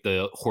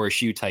the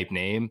horseshoe type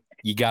name,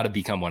 you got to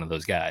become one of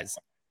those guys.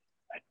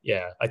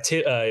 Yeah. What's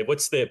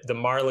the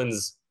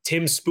Marlins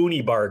Tim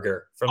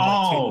Spooneybarger from?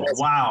 Oh,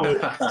 wow.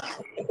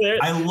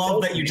 I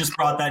love that you just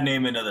brought that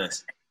name into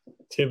this.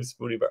 Tim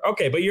Spooneybarger.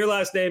 Okay, but your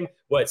last name,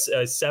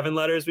 7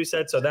 letters we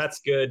said, so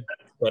that's good,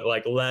 but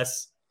like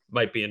less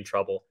might be in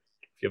trouble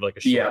if you have like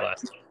a short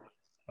last name.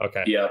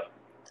 Okay. Yeah.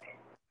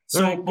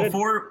 So right,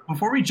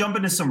 before we jump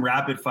into some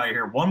rapid fire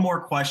here, one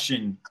more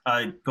question.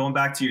 Going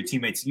back to your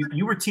teammates,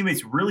 you were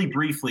teammates really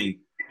briefly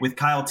with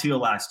Kyle Teal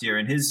last year,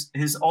 and his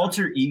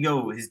alter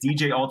ego, his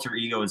DJ alter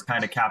ego, is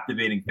kind of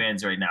captivating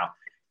fans right now.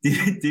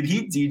 Did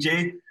he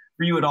DJ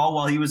for you at all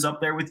while he was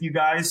up there with you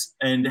guys?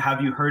 And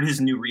have you heard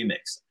his new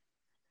remix?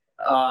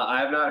 I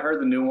have not heard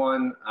the new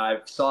one. I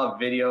saw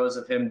videos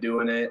of him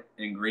doing it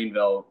in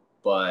Greenville,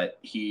 but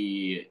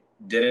he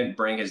didn't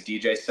bring his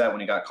DJ set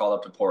when he got called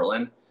up to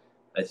Portland.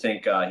 I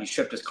think he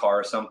shipped his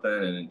car or something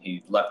and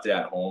he left it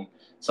at home,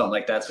 something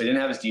like that. So he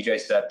didn't have his DJ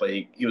set, but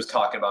he was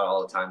talking about it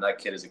all the time. That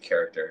kid is a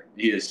character.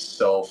 He is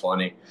so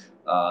funny.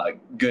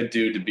 Good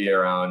dude to be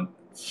around.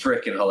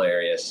 Freaking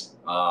hilarious.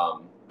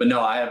 But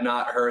no, I have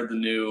not heard the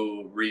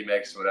new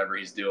remix, whatever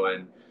he's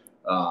doing.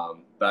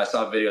 But I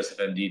saw videos of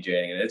him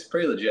DJing, and it's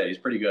pretty legit. He's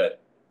pretty good.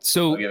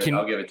 So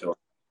I'll give it to him.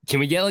 Can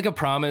we get like a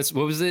promise?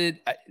 What was it?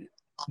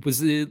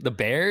 Was it the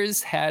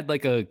Bears had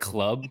like a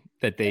club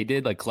that they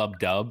did, like Club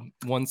Dub,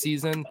 one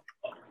season?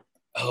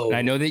 Oh, and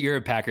I know that you're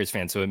a Packers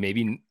fan, so it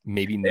maybe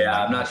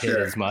I'm not sure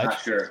as much. Not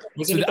sure.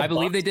 So I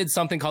believe they did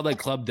something called like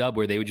Club Dub,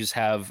 where they would just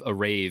have a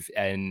rave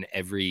and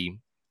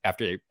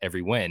after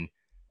every win.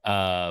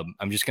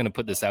 I'm just gonna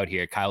put this out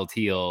here: Kyle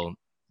Teal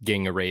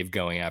getting a rave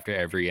going after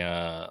every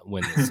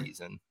win this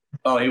season.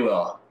 Oh, he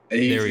will.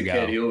 There we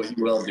go. He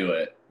will do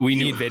it. We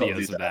need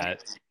videos of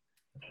that.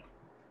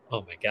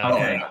 Oh my God.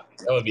 Okay.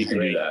 That would be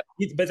great.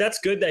 But that's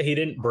good that he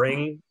didn't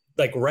bring,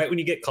 like right when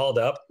you get called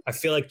up, I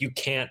feel like you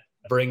can't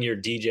bring your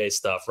DJ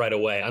stuff right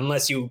away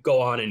unless you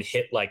go on and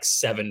hit like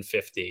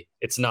 750.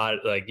 It's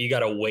not like you got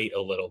to wait a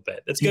little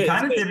bit. That's good. He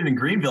kind of did it in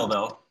Greenville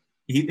though.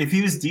 If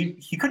he was deep,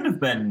 he couldn't have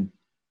been.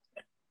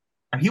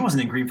 He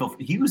wasn't in Greenville.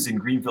 He was in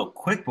Greenville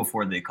quick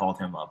before they called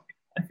him up.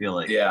 I feel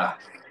like. Yeah,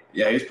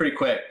 he was pretty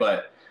quick,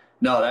 but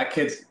no, that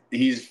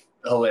he's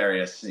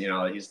hilarious.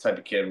 He's the type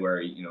of kid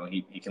where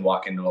he can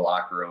walk into a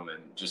locker room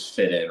and just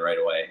fit in right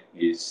away.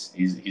 He's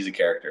a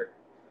character.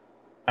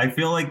 I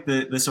feel like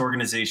this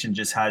organization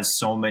just has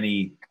so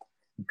many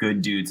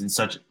good dudes and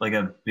such like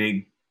a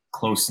big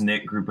close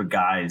knit group of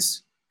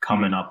guys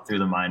coming up through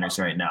the minors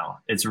right now.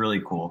 It's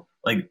really cool.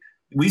 Like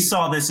we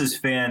saw this as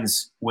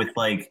fans with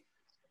like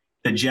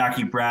the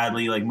Jackie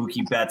Bradley, like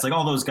Mookie Betts, like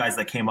all those guys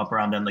that came up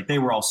around them, like they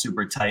were all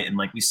super tight and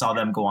like we saw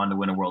them go on to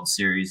win a World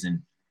Series.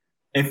 And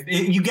if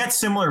you get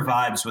similar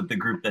vibes with the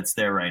group that's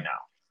there right now.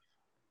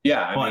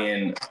 Yeah,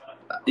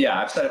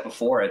 I've said it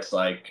before. It's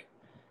like,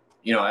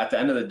 at the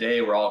end of the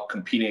day, we're all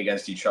competing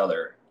against each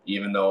other,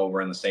 even though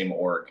we're in the same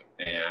org.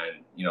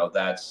 And,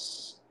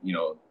 that's,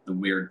 the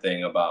weird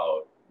thing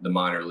about the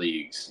minor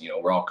leagues.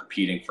 We're all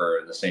competing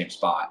for the same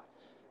spot.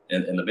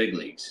 in the big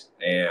leagues.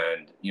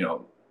 And,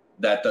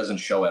 that doesn't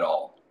show at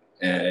all.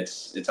 And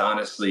it's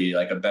honestly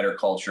like a better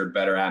culture,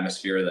 better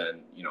atmosphere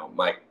than,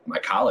 my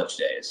college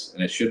days.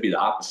 And it should be the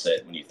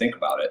opposite when you think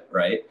about it.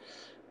 Right.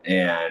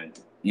 And,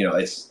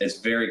 it's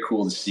very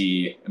cool to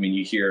see. I mean,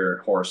 you hear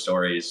horror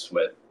stories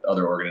with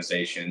other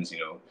organizations,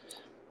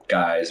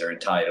 guys are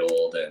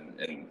entitled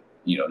and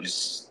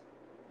just,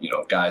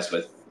 guys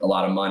with a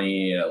lot of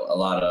money, a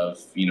lot of,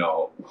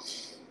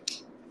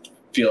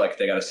 feel like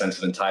they got a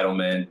sense of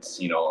entitlement,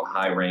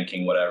 high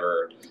ranking,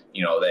 whatever,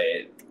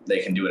 they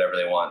can do whatever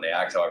they want. They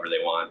act however they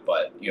want.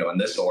 But, in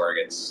this org,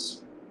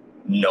 it's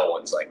no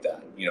one's like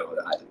that.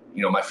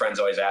 My friends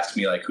always ask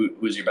me like,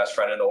 who's your best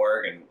friend in the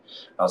org? And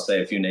I'll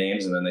say a few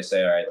names and then they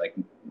say, all right, like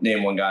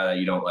name one guy that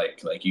you don't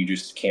like you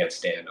just can't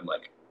stand. I'm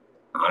like,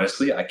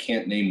 honestly, I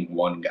can't name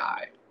one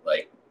guy,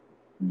 like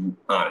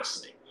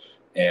honestly.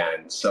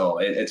 And so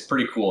it's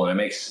pretty cool. And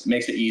it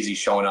makes it easy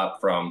showing up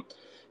from,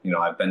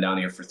 I've been down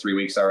here for 3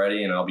 weeks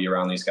already and I'll be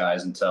around these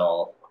guys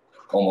until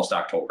almost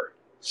October.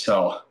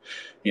 So,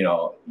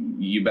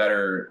 you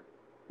better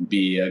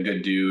be a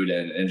good dude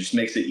and it just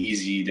makes it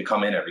easy to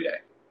come in every day.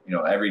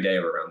 Every day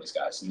we're around these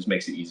guys. It just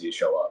makes it easy to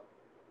show up.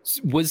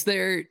 Was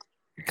there,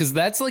 because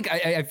that's like,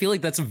 I feel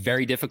like that's a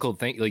very difficult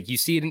thing. Like you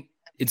see it,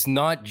 it's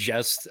not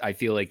just, I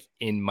feel like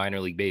in minor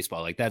league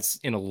baseball, like that's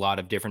in a lot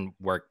of different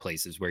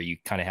workplaces where you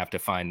kind of have to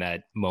find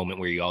that moment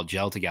where you all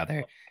gel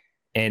together.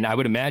 And I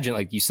would imagine,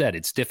 like you said,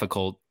 it's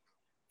difficult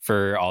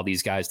for all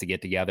these guys to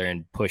get together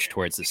and push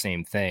towards the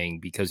same thing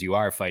because you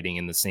are fighting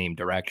in the same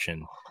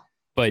direction.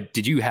 But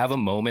did you have a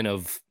moment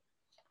of,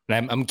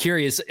 and I'm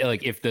curious,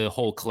 like if the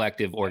whole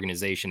collective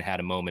organization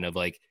had a moment of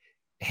like,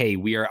 hey,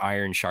 we are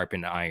iron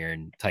sharpened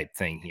iron type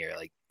thing here.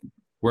 Like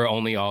we're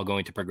only all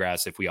going to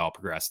progress if we all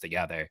progress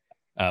together.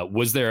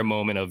 Was there a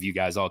moment of you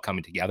guys all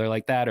coming together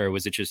like that? Or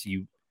was it just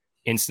you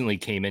instantly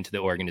came into the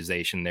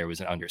organization, there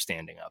was an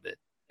understanding of it?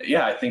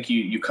 Yeah, I think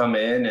you come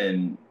in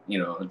and,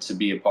 to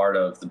be a part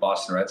of the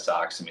Boston Red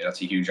Sox, I mean,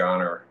 that's a huge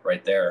honor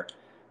right there.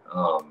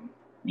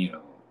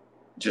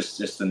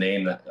 Just the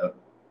name that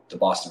the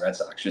Boston Red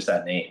Sox, just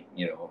that name,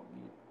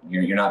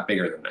 you're not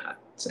bigger than that.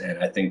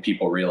 And I think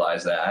people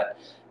realize that.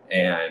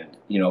 And,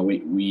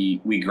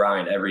 we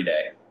grind every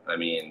day. I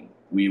mean,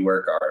 we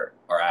work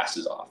our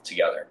asses off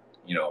together.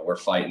 We're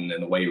fighting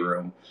in the weight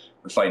room,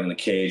 we're fighting in the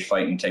cage,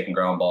 taking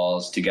ground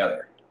balls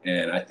together.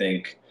 And I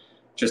think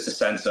just a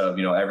sense of,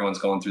 everyone's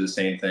going through the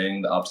same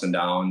thing, the ups and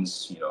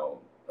downs,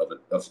 of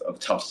a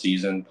tough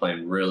season,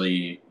 playing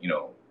really,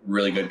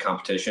 really good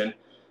competition.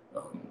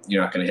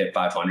 You're not going to hit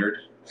 500.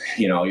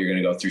 You're going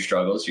to go through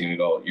struggles. You're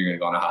going to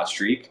go on a hot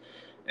streak.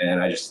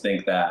 And I just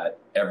think that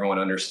everyone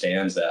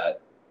understands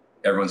that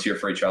everyone's here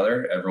for each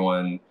other.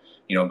 Everyone,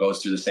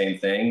 goes through the same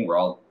thing. We're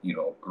all,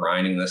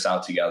 grinding this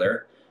out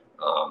together.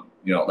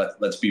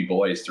 Let's be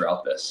boys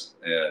throughout this.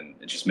 And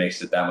it just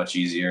makes it that much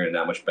easier and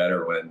that much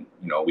better when,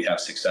 we have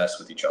success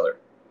with each other.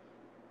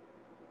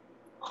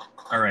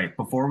 All right.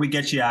 Before we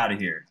get you out of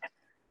here,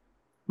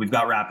 we've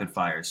got rapid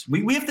fires.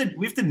 We have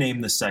to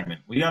name this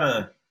segment.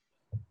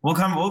 We'll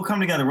come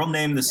together. We'll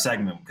name this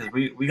segment because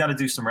we got to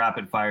do some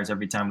rapid fires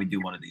every time we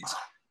do one of these.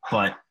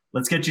 But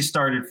let's get you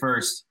started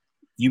first.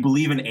 You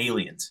believe in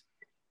aliens?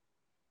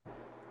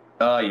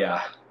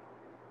 Yeah.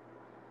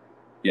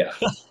 Yeah.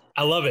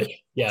 I love it.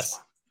 Yes.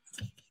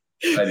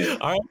 I do.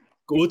 All right.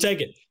 We'll take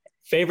it.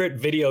 Favorite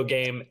video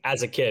game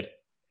as a kid?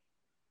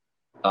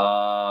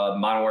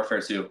 Modern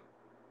Warfare 2.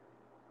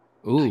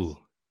 Ooh,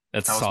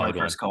 that's that was solid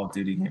my first one. Call of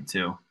Duty game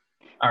too.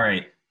 All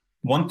right,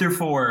 1 through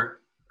 4,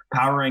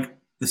 power rank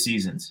the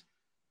seasons.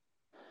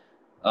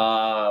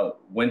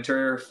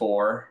 Winter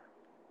 4,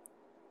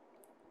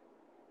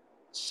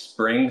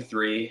 spring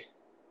 3,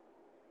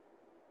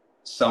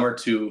 summer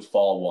 2,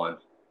 fall 1.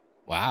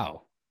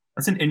 Wow,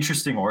 that's an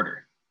interesting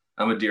order.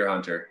 I'm a deer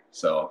hunter,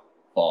 so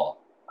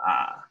fall.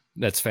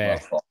 That's fair.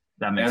 Fall.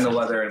 That makes and sense. The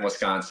weather in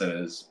Wisconsin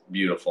is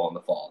beautiful in the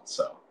fall.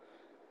 So,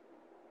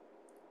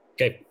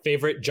 okay,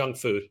 favorite junk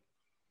food?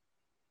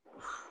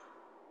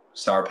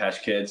 Sour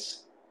Patch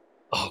Kids.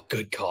 Oh,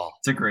 good call.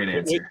 It's a great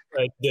answer.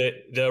 Like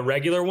the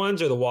regular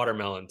ones or the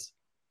watermelons?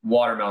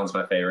 Watermelon's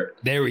my favorite.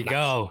 There we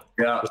go.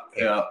 Yeah.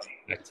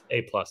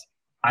 A+.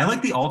 I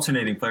like the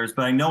alternating flavors,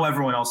 but I know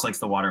everyone else likes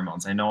the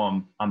watermelons. I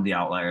know I'm the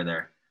outlier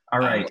there. All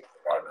right.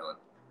 Watermelon.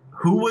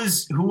 Who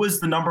was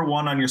the number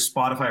one on your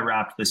Spotify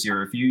Wrapped this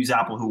year? If you use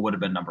Apple, who would have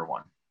been number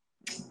one?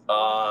 It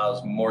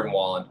was Morgan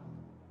Wallen.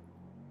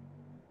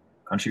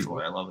 Country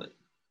boy, I love it.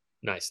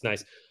 Nice.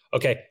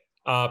 Okay,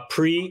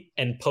 pre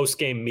and post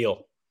game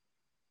meal.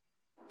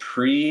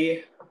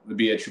 Pre would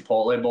be a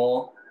Chipotle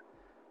bowl.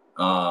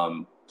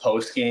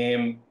 Post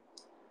game,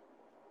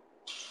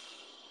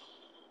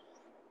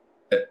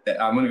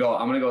 I'm gonna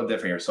go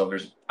different here. So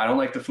I don't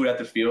like the food at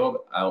the field.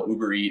 I'll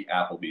Uber eat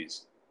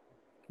Applebee's.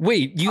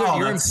 Wait,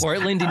 you're in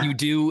Portland and you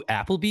do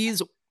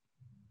Applebee's?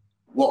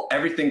 Well,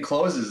 everything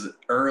closes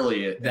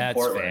early in That's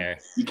Portland. fair.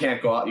 You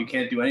can't go out. You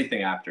can't do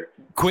anything after.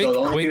 Quick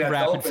thing that's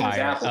rapid open is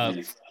fire.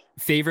 Applebee's.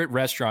 Favorite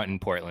restaurant in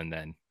Portland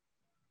then?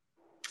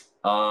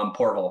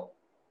 Porthole.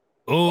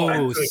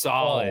 Oh,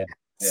 solid.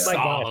 Yeah.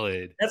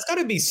 Solid. That's got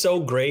to be so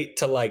great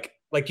to like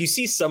you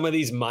see some of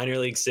these minor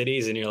league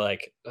cities and you're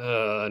like,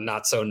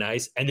 not so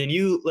nice. And then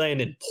you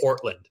land in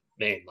Portland,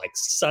 Maine, like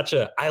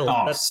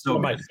that's so one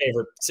of my good.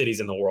 favorite cities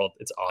in the world.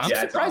 It's awesome.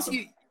 I'm surprised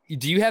awesome.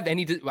 do you have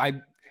any,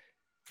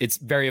 it's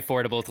very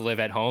affordable to live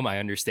at home. I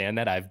understand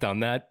that. I've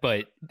done that.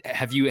 But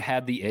have you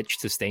had the itch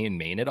to stay in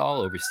Maine at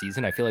all over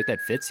season? I feel like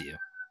that fits you.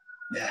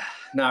 Yeah,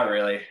 not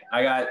really.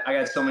 I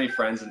got so many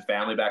friends and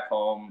family back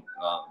home.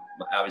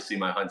 Obviously,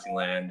 my hunting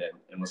land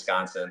in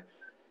Wisconsin.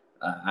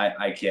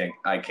 I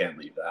can't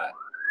leave that.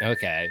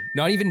 Okay.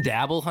 Not even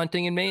dabble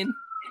hunting in Maine?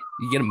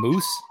 You get a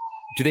moose?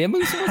 Do they have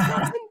moose in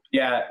Wisconsin?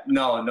 Yeah,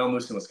 no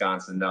moose in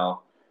Wisconsin.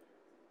 No.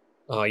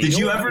 Did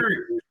you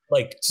ever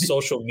like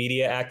social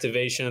media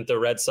activation that the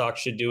Red Sox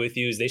should do with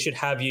you is they should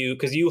have you,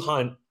 because you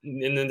hunt,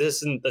 and then this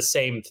isn't the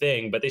same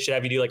thing, but they should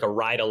have you do like a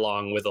ride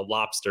along with a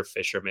lobster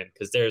fisherman,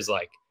 because there's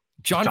like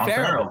John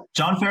Farrell.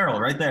 John Farrell,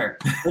 right there.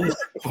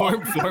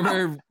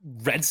 Former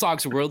Red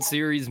Sox World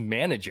Series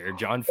manager,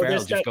 John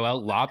Farrell. Just go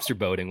out lobster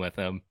boating with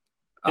him.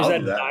 There's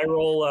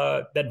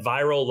that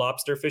viral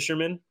lobster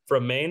fisherman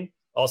from Maine.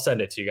 I'll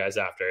send it to you guys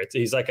after.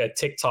 He's like a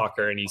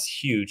TikToker and he's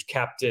huge.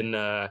 Captain,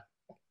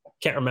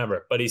 can't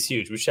remember, but he's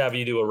huge. We should have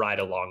you do a ride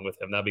along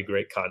with him. That'd be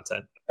great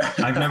content.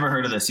 I've never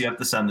heard of this. You have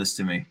to send this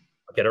to me.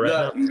 I'll get it right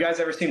now. You guys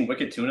ever seen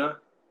Wicked Tuna?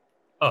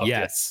 Oh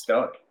Yes.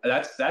 So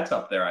that's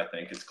up there. I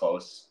think it's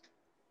close.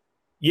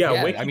 Yeah,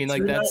 I mean,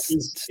 like that's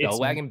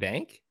Stellwagen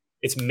Bank.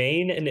 It's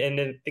Maine, and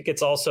I think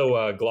it's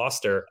also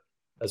Gloucester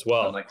as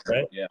well,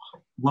 right? Yeah,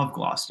 Love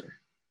Gloucester.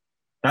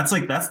 That's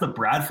the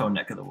Bradfo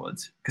neck of the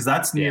woods, because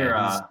that's near.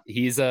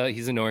 He's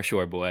a North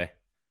Shore boy.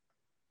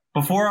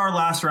 Before our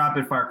last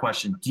rapid fire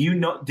question,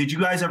 did you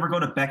guys ever go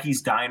to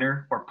Becky's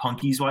Diner or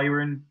Punky's while you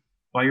were in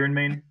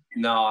Maine?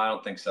 No, I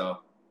don't think so.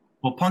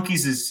 Well,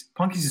 Punky's is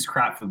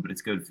crap food, but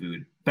it's good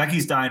food.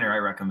 Becky's Diner, I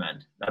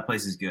recommend. That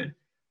place is good.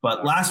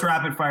 But last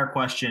rapid fire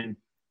question: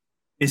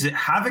 is it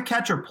have a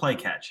catch or play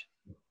catch?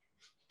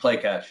 Play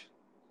catch.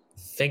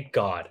 Thank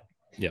God.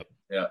 Yep.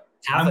 Yeah.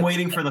 I'm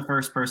waiting for the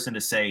first person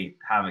to say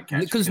have a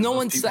catch because no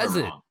one says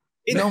it.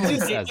 No one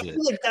says it. I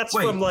feel like that's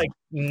from like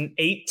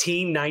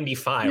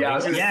 1895. Yeah, I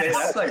was gonna say Yes.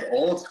 that's like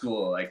old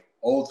school.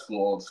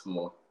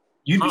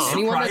 You'd be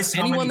Anyone surprised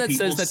how that many says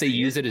people that they say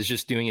use it is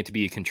just doing it to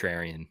be a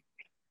contrarian.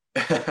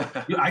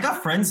 Dude, I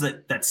got friends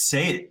that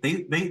say it.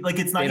 They like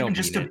it's not They even don't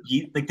just mean to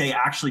be like they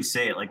actually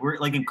say it. Like we're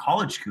like in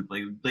college coop.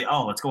 Like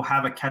oh, let's go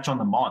have a catch on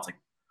the mall. It's like,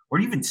 where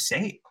do you even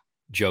say it?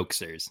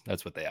 Jokesters.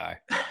 That's what they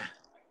are.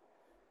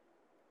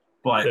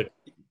 But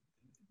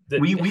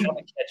we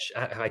catch.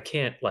 I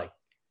can't like.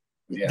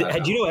 Yeah.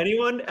 Do you know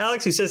anyone,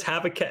 Alex, who says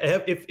have a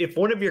catch? If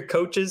one of your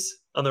coaches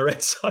on the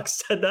Red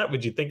Sox said that,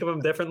 would you think of him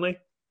differently?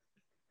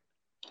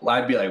 Well,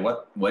 I'd be like,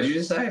 what did you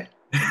just say?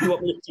 You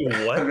want me to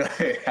do what? I'd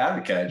be like, have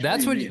a catch.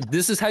 That's do you mean?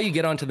 this is how you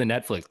get onto the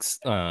Netflix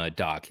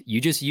doc. You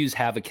just use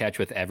have a catch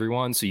with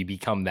everyone, so you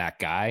become that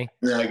guy,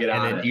 Yeah, get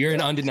on and then it. you're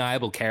an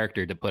undeniable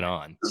character to put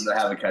on. I'm the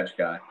have a catch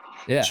guy.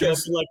 Yeah.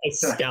 Just like a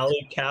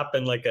scally cap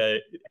and like a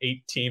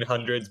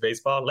 1800s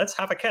baseball. Let's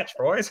have a catch,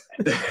 boys.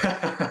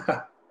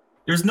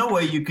 there's no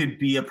way you could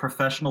be a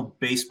professional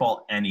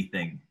baseball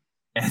anything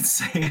and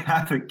say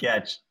have a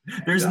catch.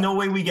 There's no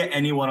way we get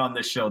anyone on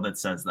this show that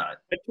says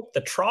that. I took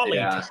the trolley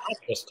to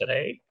practice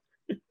today.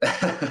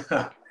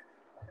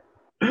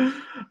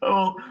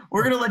 Oh,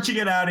 we're gonna let you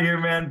get out of here,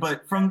 man.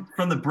 But from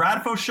the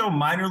Bradfo Show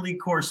minor league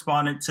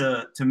correspondent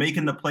to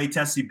making the Play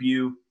Tessie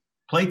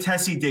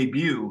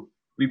debut,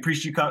 we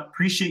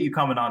appreciate you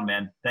coming on,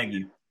 man. Thank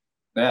you.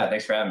 Yeah,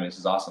 thanks for having me. This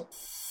is awesome.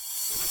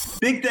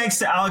 Big thanks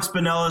to Alex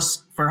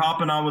Binelas for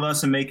hopping on with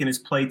us and making his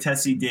Play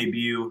Tessie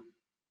debut.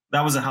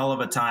 That was a hell of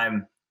a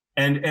time,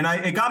 and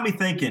it got me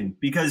thinking,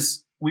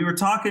 because we were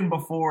talking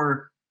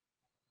before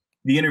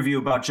the interview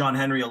about John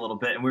Henry a little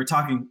bit, and we were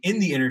talking in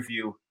the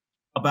interview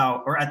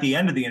at the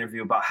end of the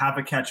interview about have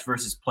a catch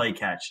versus play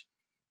catch.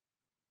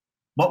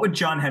 What would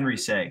John Henry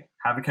say?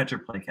 Have a catch or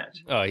play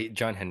catch? Oh,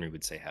 John Henry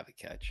would say have a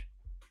catch.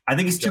 I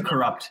think he's too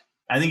corrupt.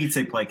 I think he'd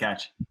say play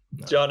catch.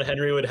 John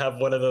Henry would have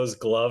one of those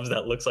gloves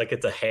that looks like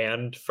it's a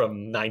hand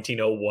from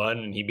 1901,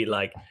 and he'd be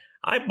like,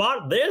 I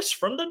bought this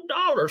from the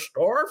dollar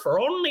store for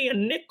only a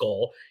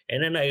nickel,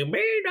 and then I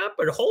made up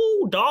a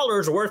whole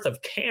dollar's worth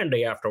of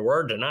candy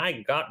afterwards, and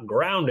I got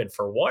grounded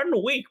for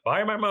 1 week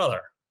by my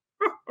mother.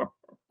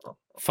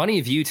 Funny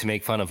of you to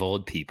make fun of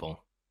old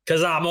people.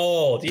 Because I'm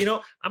old. You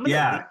know, I'm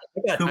gonna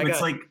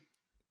It's like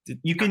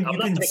you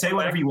can say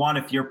whatever you want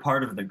if you're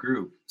part of the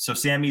group. So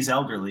Sammy's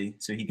elderly,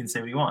 so he can say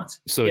what he wants.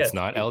 So it's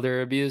not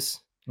elder abuse?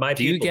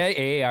 Do you get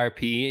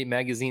AARP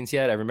magazines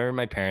yet? I remember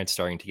my parents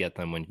starting to get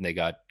them when they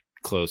got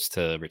close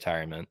to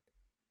retirement.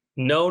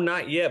 No,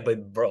 not yet.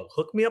 But bro,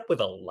 hook me up with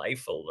a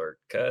life alert,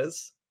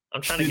 cuz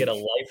I'm trying to get a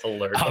life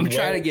alert. I'm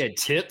trying to get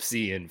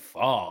tipsy in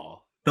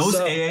fall. Those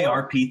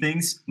AARP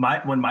things,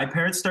 when my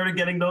parents started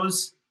getting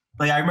those,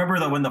 like I remember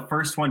that when the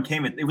first one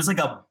came, it was like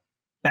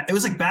bad. It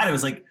was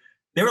like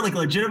they were like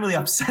legitimately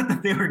upset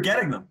that they were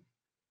getting them.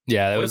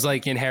 Yeah, it was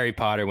like in Harry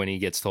Potter when he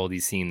gets told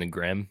he's seen the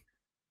Grim.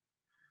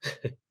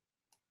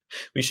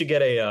 We should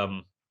get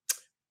a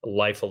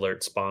Life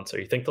Alert sponsor.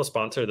 You think they'll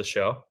sponsor the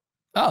show?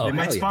 Oh, They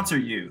might hell yeah. sponsor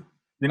you.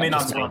 They may I'm not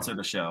just saying. sponsor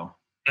the show.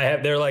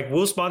 They're like,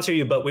 we'll sponsor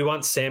you, but we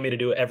want Sammy to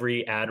do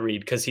every ad read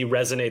because he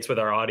resonates with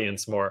our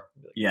audience more.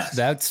 Yes.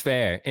 That's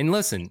fair. And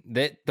listen,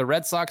 the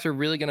Red Sox are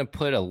really going to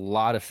put a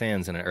lot of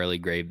fans in an early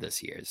grave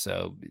this year.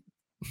 So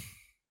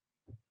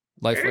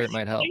Life Alert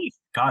might help.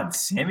 God,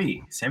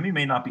 Sammy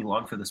may not be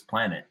long for this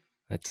planet.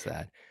 That's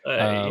sad.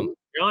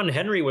 John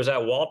Henry was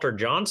at Walter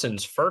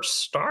Johnson's first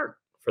start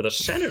for the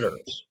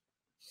Senators.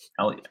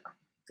 Hell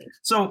yeah.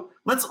 So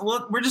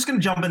we're just going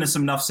to jump into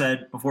some Nuff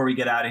Said before we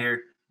get out of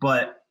here.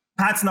 But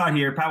Pat's not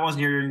here. Pat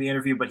wasn't here during the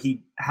interview, but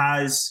he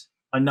has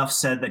enough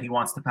said that he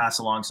wants to pass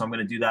along. So I'm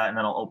going to do that, and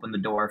then I'll open the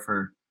door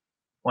for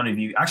one of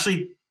you.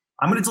 Actually,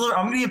 I'm going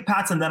to give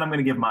Pat's, and then I'm going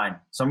to give mine.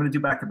 So I'm going to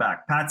do back to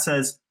back. Pat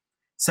says,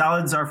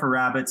 "Salads are for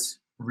rabbits.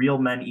 Real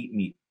men eat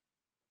meat."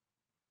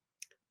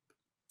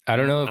 I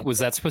don't know. Was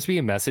that supposed to be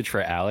a message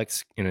for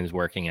Alex in his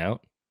working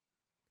out?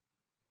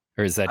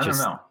 Or is that I just...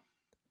 don't know.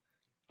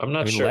 I'm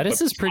not sure.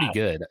 Lettuce is pretty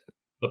good.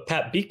 But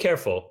Pat, be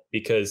careful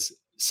because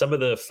some of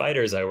the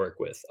fighters I work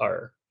with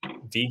are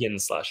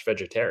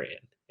vegan/vegetarian,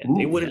 and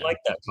they wouldn't like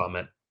that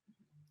comment.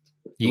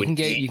 You can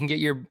get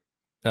your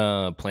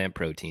plant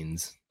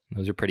proteins.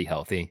 Those are pretty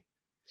healthy.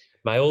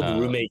 My old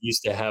roommate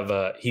used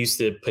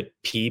to put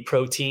pea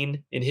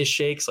protein in his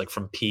shakes, like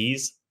from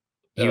peas.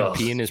 He would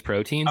pee in his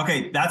protein?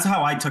 Okay, that's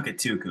how I took it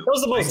too, Coop. That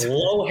was the most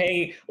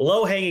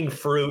low-hanging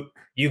fruit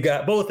you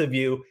got, both of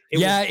you.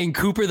 And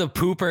Cooper the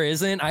Pooper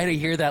isn't. I had to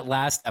hear that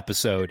last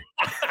episode.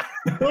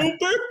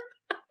 Pooper?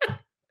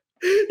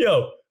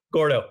 Yo,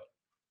 Gordo.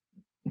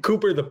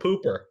 Cooper the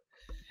Pooper.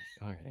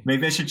 All right.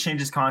 Maybe I should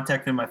change his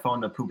contact in my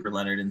phone to Pooper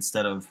Leonard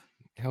instead of...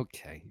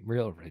 Okay,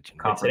 real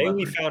original. Today Leopard.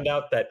 we found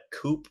out that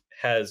Coop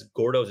has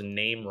Gordo's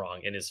name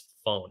wrong in his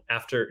phone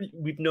after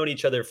we've known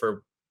each other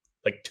for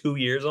like 2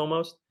 years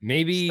almost.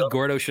 Maybe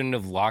Gordo shouldn't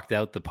have locked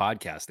out the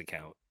podcast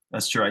account.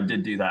 That's true. I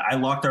did do that. I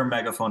locked our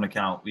Megaphone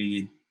account.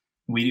 We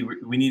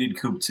needed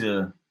Coop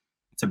to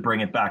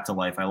bring it back to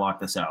life. I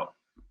locked this out.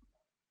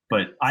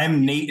 But I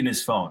am Nate in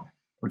his phone,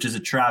 which is a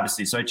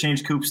travesty. So I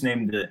changed Coop's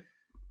name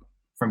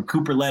from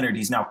Cooper Leonard.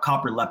 He's now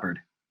Copper Leopard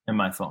in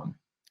my phone.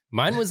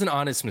 Mine was an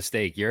honest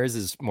mistake. Yours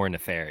is more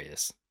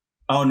nefarious.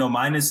 Oh no,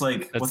 mine is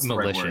like That's what's the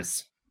right word?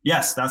 malicious.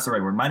 Yes, that's the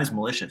right word. Mine is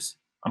malicious.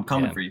 I'm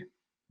coming for you.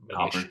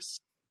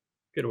 Malicious.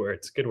 Good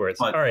words. Good words.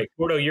 But- All right,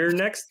 Gordo, you're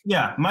next.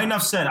 Yeah, my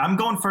enough said. I'm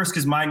going first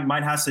because mine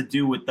has to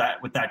do with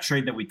that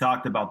trade that we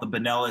talked about, the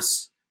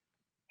Binelas,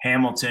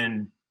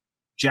 Hamilton,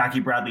 Jackie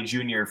Bradley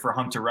Jr. for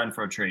Hunter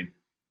Renfroe trade.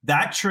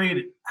 That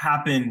trade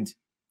happened.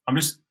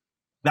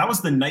 That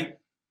was the night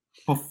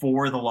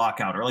before the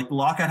lockout, or like the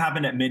lockout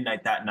happened at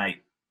midnight that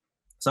night.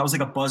 So that was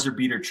like a buzzer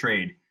beater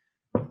trade.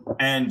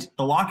 And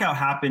the lockout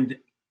happened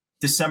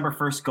December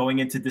 1st going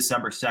into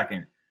December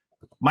 2nd.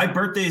 My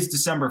birthday is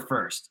December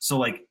 1st. So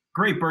like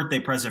great birthday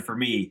present for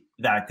me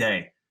that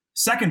day.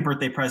 Second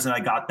birthday present I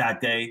got that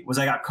day was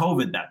I got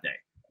COVID that day.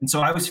 And so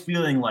I was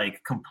feeling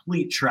like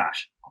complete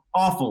trash,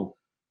 awful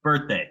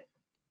birthday.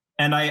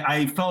 And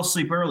I fell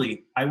asleep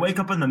early. I wake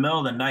up in the middle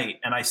of the night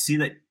and I see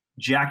that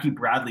Jackie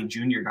Bradley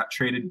Jr. got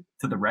traded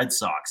to the Red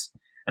Sox.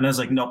 And I was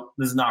like, nope,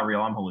 this is not real.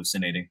 I'm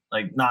hallucinating.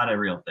 Like, not a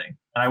real thing.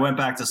 And I went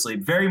back to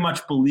sleep, very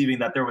much believing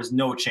that there was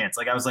no chance.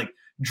 Like, I was like,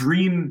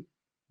 dream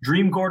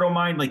Gordo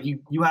mind. Like, you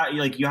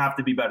have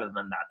to be better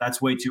than that.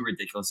 That's way too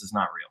ridiculous. It's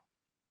not real.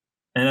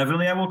 And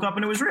evidently, I woke up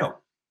and it was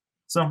real.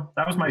 So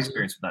that was my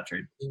experience with that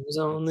trade. It was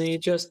only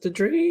just a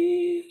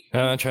dream.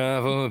 I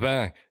travel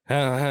back.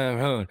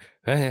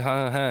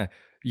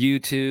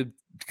 YouTube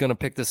gonna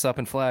pick this up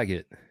and flag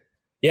it.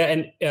 Yeah,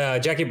 and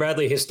Jackie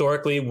Bradley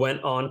historically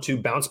went on to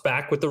bounce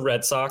back with the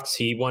Red Sox.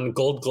 He won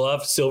Gold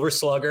Glove, Silver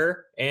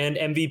Slugger, and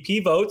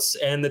MVP votes.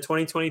 And the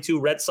 2022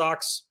 Red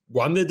Sox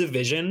won the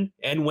division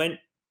and went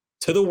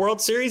to the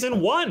World Series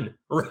and won.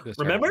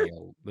 Remember?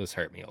 This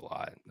hurt me a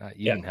lot.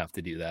 You didn't have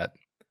to do that.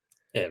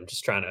 Yeah,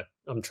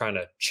 I'm trying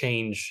to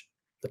change.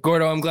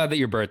 Gordo, I'm glad that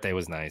your birthday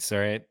was nice. All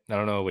right. I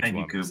don't know what Thank you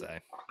you, want me to Coop. say.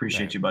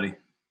 Appreciate you, buddy.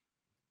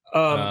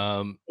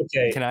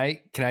 Okay. Can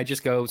I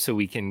just go so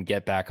we can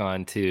get back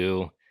on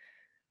to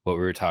what we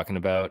were talking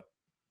about?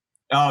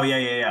 Oh,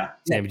 yeah.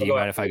 Sam, do you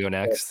mind if I go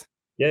next?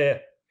 Yeah.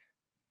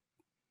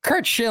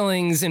 Curt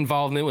Schilling's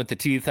involvement with the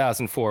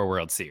 2004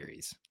 World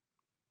Series.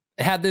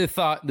 I had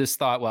this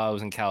thought while I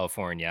was in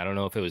California. I don't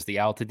know if it was the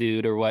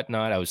altitude or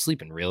whatnot. I was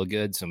sleeping real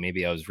good, so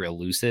maybe I was real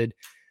lucid.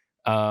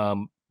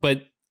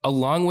 But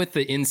along with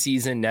the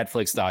in-season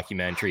Netflix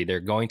documentary, they're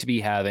going to be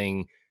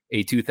having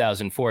a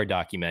 2004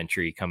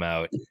 documentary come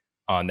out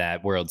on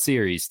that World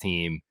Series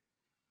team.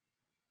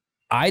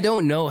 I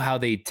don't know how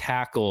they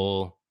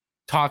tackle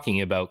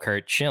talking about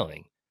Curt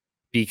Schilling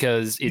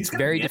because it's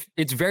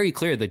very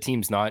clear the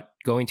team's not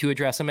going to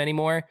address him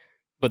anymore.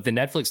 But the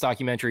Netflix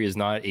documentary is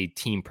not a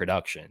team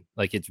production.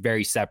 Like, it's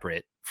very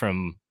separate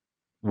from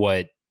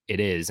what it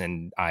is.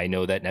 And I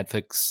know that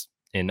Netflix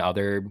and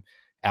other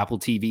Apple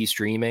TV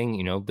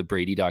streaming, the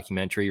Brady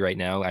documentary right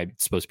now,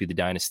 it's supposed to be the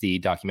Dynasty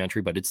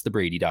documentary, but it's the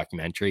Brady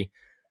documentary.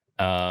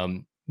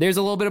 There's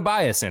a little bit of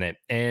bias in it,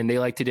 and they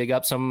like to dig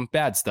up some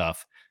bad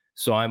stuff.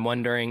 So I'm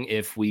wondering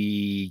if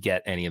we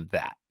get any of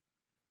that.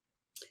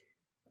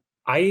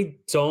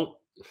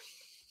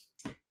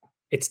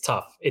 It's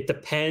tough. It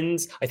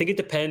depends. I think it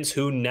depends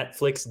who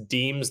Netflix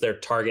deems their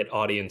target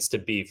audience to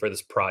be for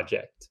this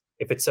project.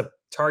 If it's a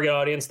target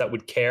audience that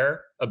would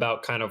care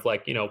about kind of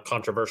like,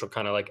 controversial,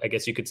 kind of like, I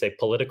guess you could say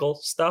political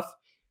stuff,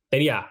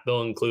 then yeah,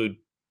 they'll include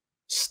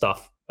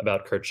stuff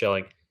about Kurt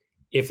Schilling.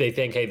 If they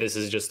think, hey, this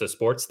is just a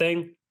sports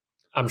thing,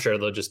 I'm sure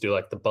they'll just do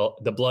like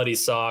the bloody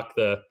sock,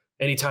 the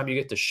anytime you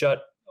get to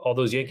shut all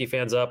those Yankee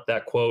fans up,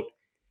 that quote.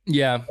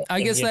 Yeah,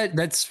 I guess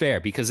that's fair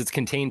because it's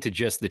contained to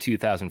just the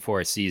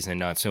 2004 season,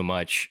 not so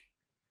much.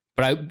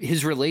 But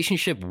his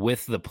relationship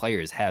with the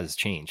players has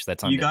changed.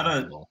 That's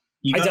undeniable.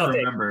 You gotta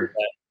remember.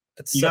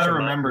 You gotta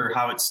remember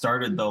how it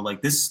started though.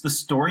 Like the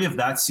story of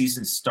that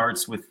season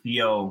starts with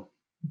Theo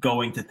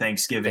going to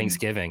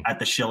Thanksgiving at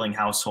the Schilling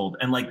household,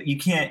 and like you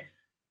can't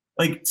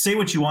say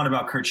what you want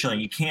about Kurt Schilling,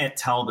 you can't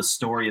tell the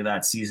story of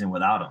that season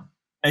without him.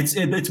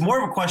 It's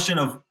more of a question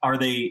of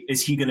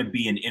is he going to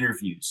be in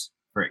interviews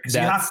for it? Because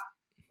you have.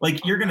 Like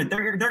they're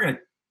gonna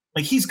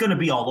he's gonna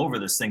be all over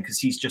this thing because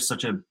he's just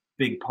such a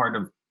big part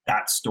of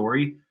that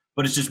story.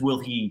 But it's just,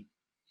 will he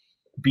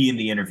be in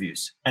the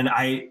interviews? And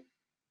I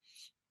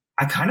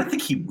kind of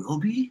think he will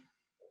be,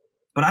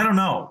 but I don't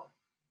know.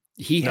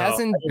 He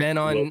hasn't been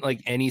on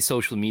like any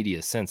social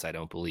media since, I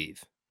don't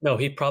believe. No,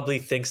 he probably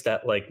thinks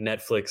that like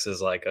Netflix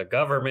is like a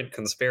government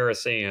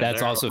conspiracy. And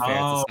that's also fair.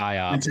 It's a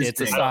psyop. It's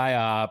a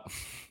psyop.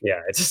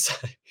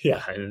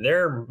 Yeah, and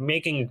they're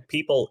making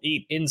people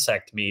eat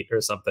insect meat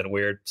or something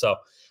weird. So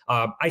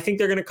I think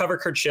they're going to cover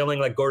Kurt Schilling.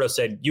 Like Gordo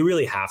said, you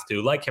really have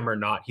to, like him or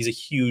not. He's a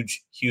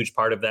huge, huge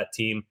part of that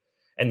team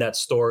and that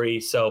story.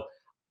 So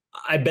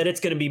I bet it's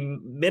going to be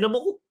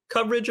minimal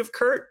coverage of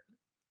Kurt,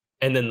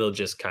 and then they'll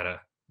just kind of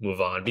move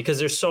on because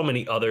there's so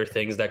many other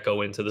things that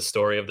go into the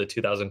story of the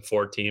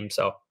 2004 team.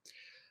 So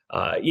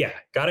yeah,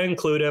 got to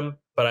include him,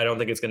 but I don't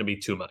think it's going to be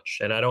too much.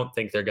 And I don't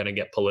think they're going to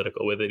get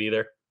political with it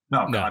either.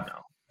 No, God,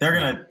 no. They're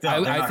gonna.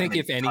 No, I think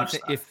if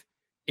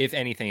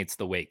anything, it's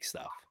the Wake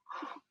stuff.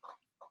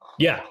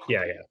 Yeah.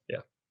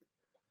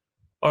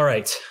 All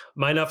right.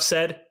 My enough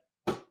said.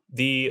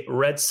 The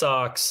Red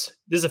Sox.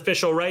 This is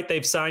official, right?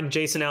 They've signed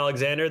Jason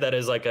Alexander. That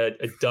is like a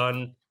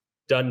done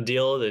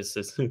deal. This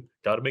is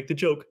got to make the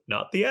joke,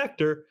 not the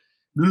actor.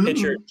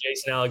 Pitcher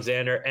Jason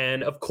Alexander,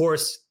 and of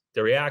course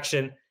the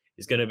reaction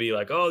is going to be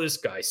like, "Oh, this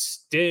guy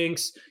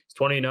stinks. He's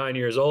 29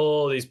 years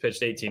old. He's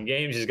pitched 18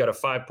 games. He's got a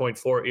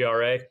 5.4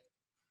 ERA."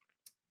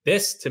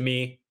 This, to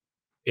me,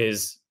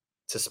 it's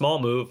a small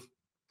move,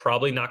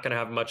 probably not going to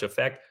have much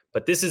effect,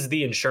 but this is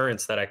the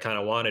insurance that I kind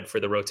of wanted for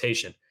the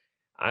rotation.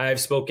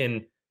 I've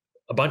spoken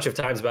a bunch of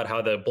times about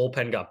how the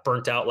bullpen got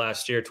burnt out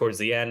last year towards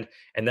the end,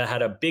 and that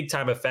had a big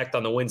time effect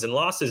on the wins and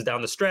losses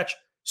down the stretch.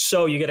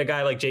 So you get a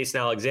guy like Jason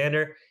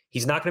Alexander.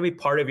 He's not going to be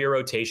part of your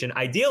rotation.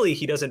 Ideally,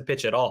 he doesn't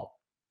pitch at all,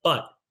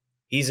 but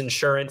he's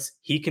insurance.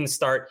 He can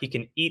start. He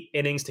can eat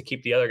innings to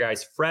keep the other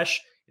guys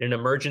fresh in an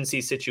emergency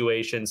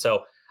situation.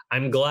 So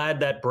I'm glad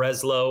that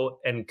Breslow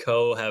and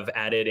co have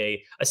added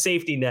a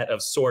safety net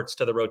of sorts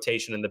to the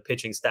rotation and the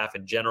pitching staff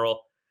in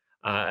general.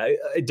 I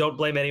don't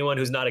blame anyone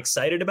who's not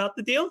excited about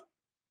the deal,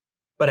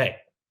 but hey,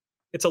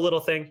 it's a little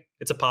thing.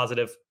 It's a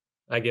positive.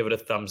 I give it a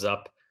thumbs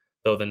up,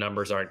 though the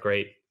numbers aren't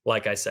great.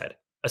 Like I said,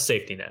 a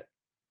safety net.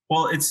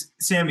 Well, it's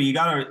Sammy, you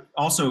got to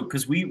also,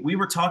 because we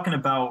were talking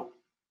about,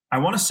 I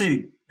want to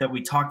say that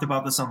we talked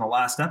about this on the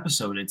last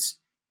episode. It's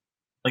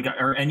like,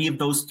 are any of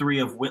those three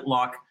of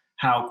Whitlock,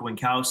 Houck,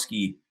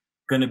 Winkowski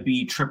going to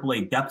be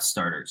AAA depth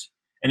starters?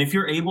 And if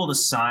you're able to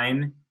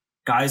sign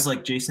guys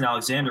like Jason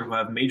Alexander who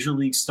have major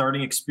league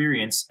starting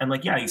experience, and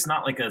like, yeah, he's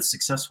not like a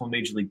successful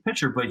major league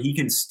pitcher, but he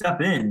can step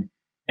in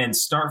and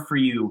start for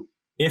you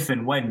if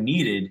and when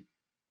needed,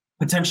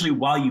 potentially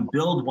while you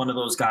build one of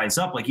those guys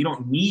up. Like, you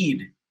don't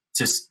need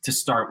to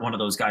start one of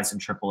those guys in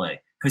AAA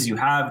because you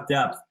have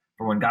depth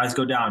for when guys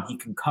go down. He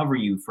can cover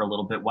you for a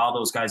little bit while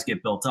those guys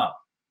get built up.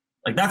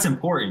 Like, that's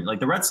important. Like,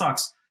 the Red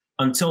Sox,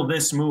 until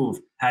this move,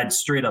 had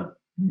straight up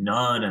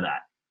none of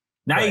that.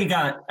 Now right. You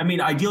got, I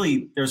mean,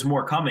 ideally there's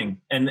more coming.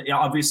 And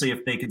obviously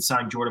if they could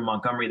sign Jordan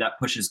Montgomery, that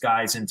pushes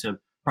guys into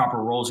proper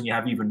roles and you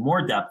have even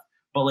more depth.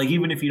 But like,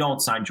 even if you don't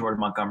sign Jordan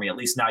Montgomery, at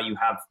least now you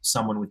have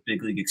someone with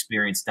big league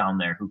experience down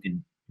there who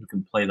can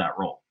play that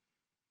role.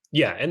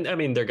 Yeah. And I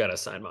mean, they're going to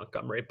sign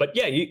Montgomery, but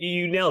yeah,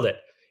 you nailed it.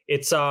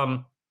 It's,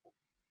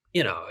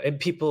 you know, and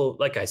people,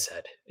 like I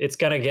said, it's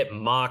going to get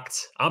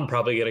mocked. I'm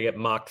probably going to get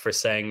mocked for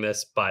saying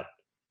this, but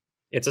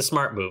it's a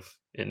smart move.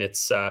 And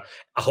it's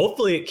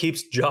hopefully it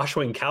keeps Josh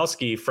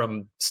Winkowski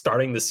from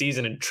starting the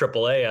season in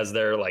AAA as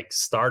their like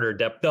starter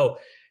depth. Though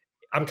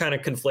I'm kind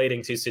of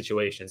conflating two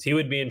situations. He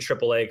would be in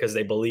AAA because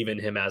they believe in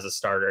him as a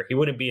starter. He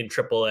wouldn't be in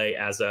AAA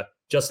as a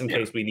just in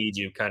case we need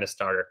you kind of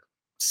starter.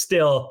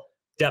 Still,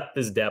 depth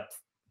is depth.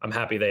 I'm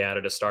happy they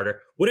added a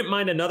starter. Wouldn't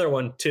mind another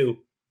one too.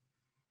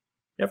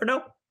 Never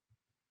know.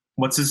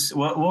 What's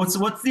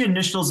the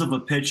initials of a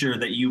pitcher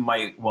that you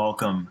might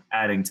welcome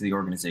adding to the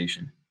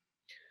organization?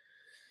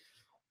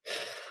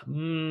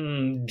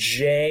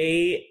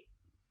 JM.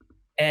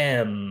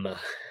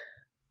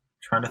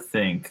 Trying to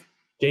think.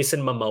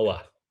 Jason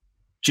Momoa.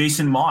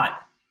 Jason Mott.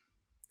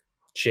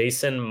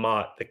 Jason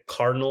Mott, the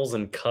Cardinals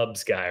and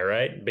Cubs guy,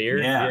 right?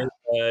 Beard. Yeah.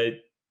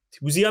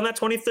 Was he on that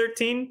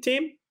 2013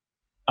 team?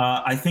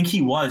 I think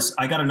he was.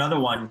 I got another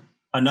one.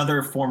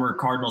 Another former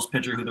Cardinals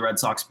pitcher who the Red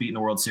Sox beat in the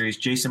World Series,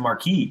 Jason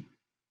Marquis.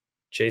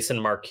 Jason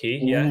Marquis,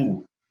 yeah.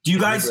 Ooh. Do you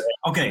guys,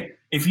 okay,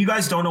 if you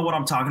guys don't know what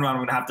I'm talking about, I'm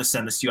going to have to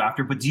send this to you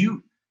after, but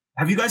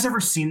have you guys ever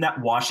seen that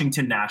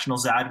Washington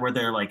Nationals ad where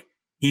they're like,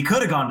 he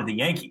could have gone to the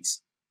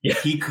Yankees. Yeah.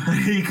 He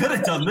could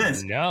have done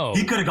this. No.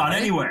 He could have gone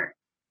anywhere.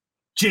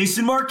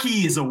 Jason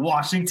Marquis is a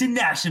Washington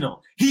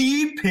National.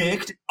 He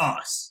picked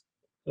us.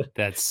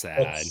 That's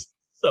sad. That's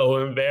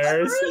so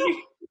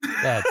embarrassing.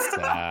 That's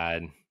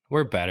sad.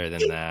 We're better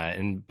than that.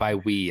 And by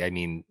we, I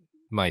mean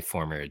my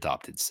former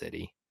adopted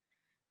city.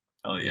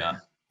 Oh, yeah.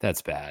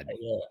 That's bad.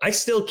 I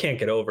still can't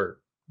get over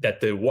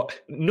that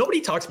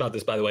nobody talks about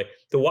this, by the way.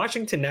 The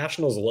Washington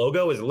Nationals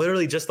logo is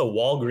literally just the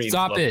Walgreens.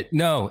 Stop logo. it.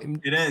 No.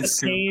 It is.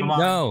 Same, Come on.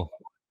 No.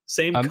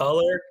 Same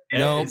color.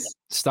 No.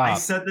 Stop. I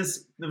said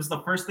this. It was the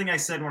first thing I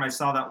said when I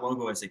saw that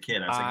logo as a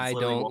kid. I was like, I it's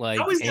literally don't like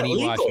How is that any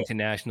legal? Washington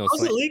Nationals.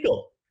 How's it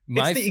legal?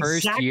 My It's the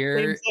first exact year,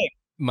 same thing.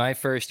 my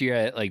first year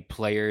at like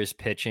players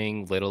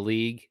pitching Little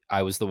League,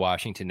 I was the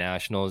Washington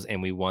Nationals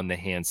and we won the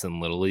Hanson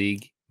Little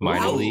League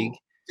minor Wow. league.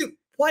 Dude,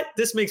 what?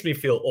 This makes me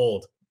feel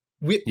old.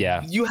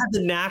 You had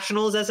the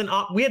Nationals as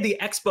we had the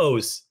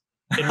Expos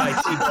in my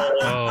team.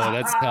 Oh,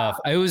 that's tough.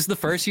 It was the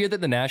first year that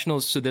the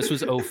Nationals, so this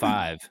was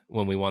 05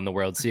 when we won the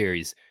World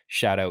Series.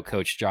 Shout out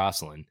Coach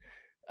Jocelyn.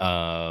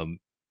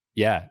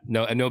 Yeah,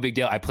 no big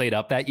deal. I played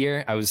up that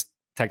year. I was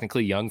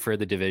technically young for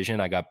the division.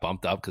 I got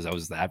bumped up because I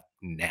was that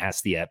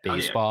nasty at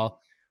baseball.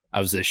 I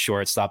was the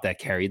shortstop that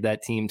carried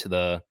that team to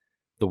the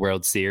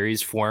World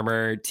Series.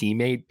 Former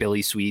teammate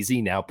Billy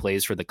Sweezy now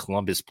plays for the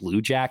Columbus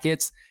Blue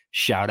Jackets.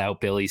 Shout out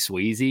Billy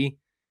Sweezy.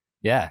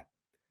 Yeah.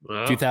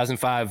 Wow.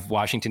 2005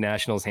 Washington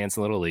Nationals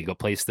Hanson Little League, a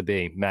place to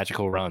be.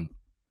 Magical run.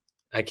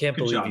 I can't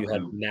Good believe job, you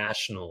had Lou.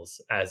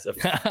 Nationals as a.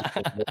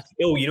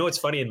 Oh, you know what's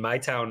funny? In my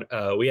town,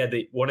 we had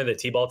one of the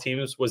t-ball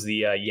teams was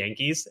the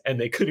Yankees,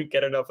 and they couldn't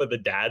get enough of the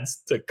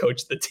dads to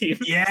coach the team.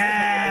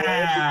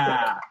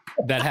 Yeah.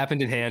 That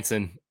happened in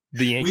Hanson.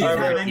 The Yankees never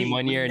were had a team any-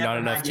 one year, we and not never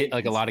enough had like a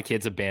Yankees. lot of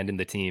kids abandoned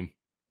the team.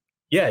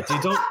 Yeah,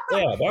 dude,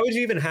 why would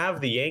you even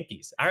have the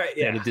Yankees? All right,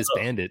 They yeah, had to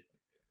disband it.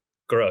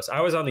 gross. I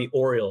was on the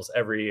Orioles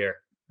every year,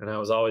 and I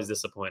was always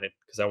disappointed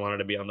because I wanted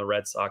to be on the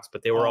Red Sox,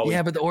 but they were always.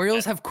 Yeah, but the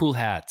Orioles have cool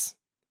hats.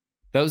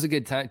 That was a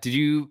good time. Did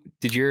you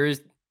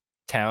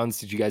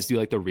guys do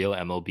like the real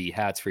MLB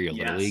hats for your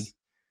Little League?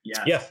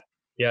 Yes. Yeah.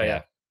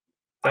 Yeah.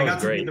 I That was got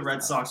to great. be the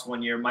Red Sox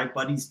one year. My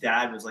buddy's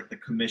dad was like the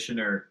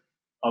commissioner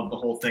of the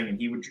whole thing, and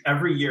he would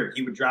every year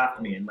he would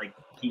draft me, and like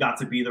he got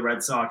to be the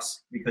Red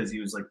Sox because he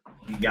was like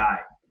the guy.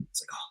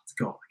 It's like, oh, let's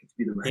go. I get to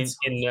be the Red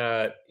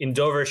Sox. In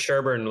Dover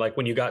Sherburne, like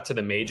when you got to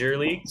the major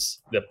leagues,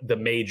 the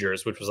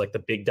majors, which was like the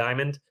big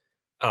diamond,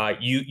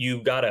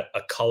 you got a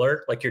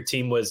color, like your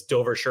team was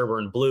Dover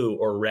Sherburne blue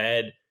or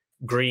red,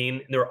 green.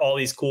 And there were all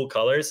these cool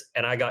colors,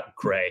 and I got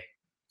gray.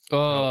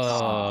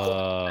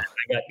 Oh,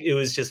 It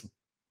was just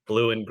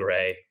blue and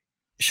gray.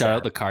 shout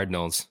out the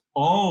Cardinals.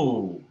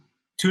 Oh,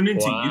 tune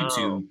into Wow.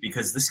 YouTube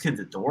because this kid's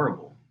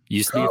adorable.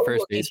 Used to be a Oh,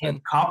 first okay.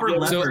 baseman. Copper Yeah,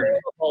 Leopard,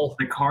 so-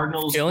 the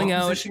Cardinals. Filling what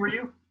out- position were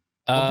you?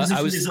 position is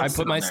I listed put on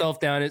there? myself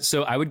down at,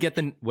 so I would get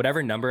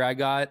whatever number I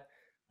got.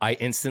 I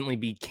instantly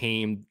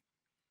became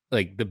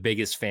like the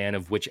biggest fan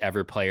of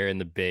whichever player in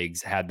the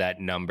bigs had that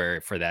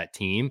number for that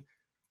team.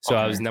 So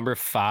I was Okay. number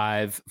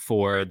 5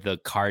 for the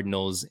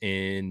Cardinals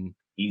in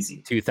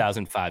Easy.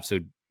 2005. So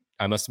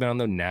I must have been on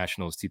the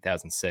Nationals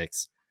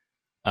 2006.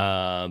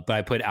 But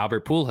I put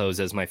Albert Pujols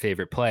as my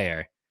favorite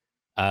player.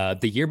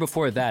 The year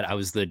before that, I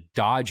was the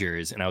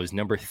Dodgers, and I was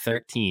number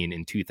 13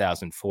 in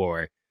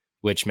 2004,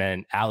 which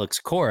meant Alex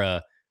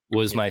Cora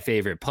was my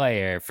favorite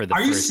player for the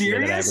Are you first year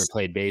that I ever serious?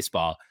 played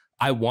baseball.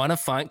 I want to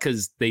find,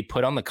 because they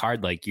put on the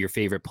card like your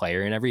favorite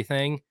player and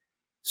everything.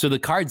 So the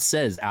card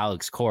says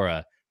Alex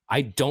Cora.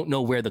 I don't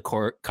know where the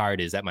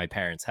card is at my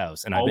parents'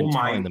 house, and I've been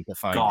telling them to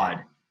find God,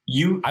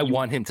 it. I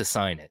want him to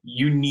sign it.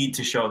 You need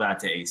to show that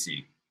to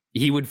AC.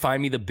 He would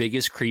find me the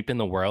biggest creep in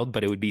the world,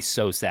 but it would be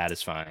so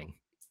satisfying.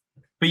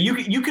 But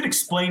you could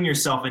explain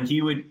yourself, and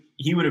he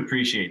would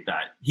appreciate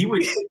that. He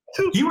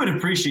would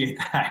appreciate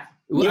that.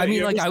 I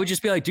mean, like I would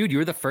just be like, dude,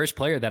 you're the first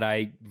player that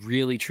I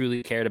really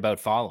truly cared about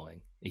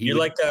following. He You're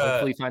would like,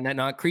 hopefully find that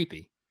not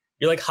creepy.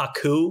 You're like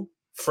Haku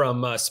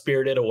from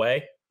Spirited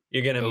Away.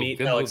 You're gonna Oh, meet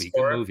good Alex movie,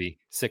 Cora. good movie.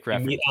 Sick You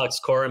reference. meet Alex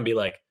Cora and be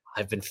like,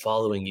 "I've been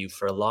following you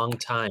for a long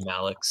time,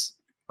 Alex.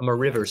 I'm a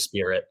river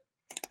spirit."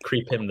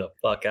 Creep him the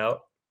fuck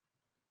out.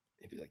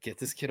 He'd be like, get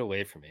this kid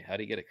away from me. How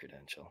do you get a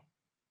credential?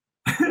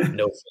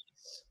 No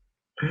face.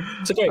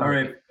 It's a great All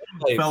movie. right,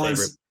 My fellas,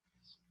 favorite.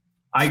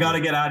 I gotta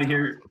get out of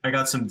here. I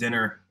got some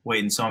dinner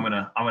waiting, so I'm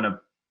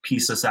gonna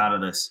piece us out of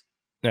this.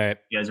 All right,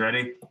 You guys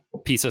ready?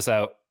 peace us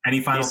out.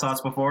 Any final Peace.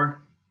 thoughts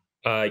before?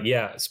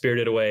 Yeah,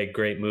 Spirited Away,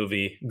 great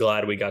movie.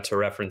 Glad we got to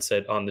reference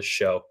it on the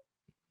show.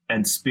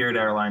 And Spirit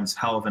Airlines,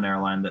 hell of an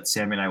airline that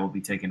Sammy and I will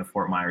be taking to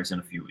Fort Myers in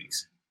a few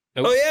weeks.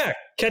 Nope. Oh yeah,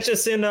 catch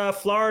us in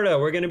Florida.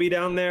 We're going to be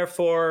down there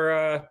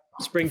for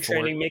spring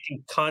training,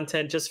 making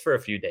content just for a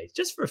few days,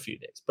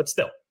 but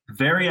still. The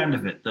very end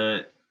of it,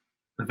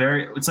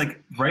 it's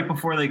like right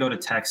before they go to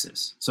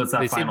Texas. So it's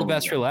that They final saved the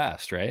best for weekend.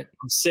 last, right?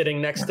 I'm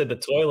sitting next to the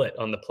toilet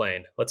on the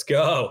plane. Let's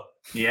go.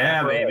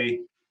 Yeah,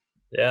 baby.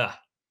 Yeah.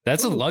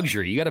 That's a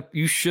luxury.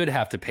 You should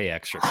have to pay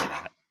extra for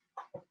that.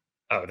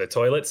 Oh, the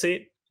toilet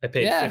seat? I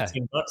paid Yeah.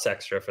 $15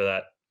 extra for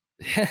that.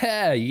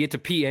 Yeah, you get to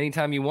pee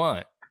anytime you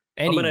want,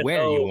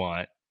 anywhere you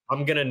want.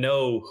 I'm gonna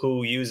know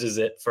who uses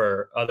it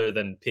for other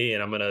than pee,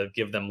 and I'm gonna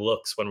give them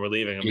looks when we're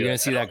leaving. You're gonna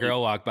see that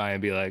girl walk by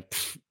and be like,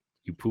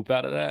 "You poop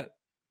out of that?"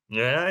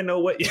 Yeah, I know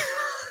what.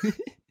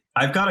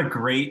 I've got a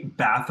great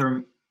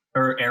bathroom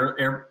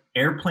or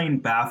airplane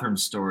bathroom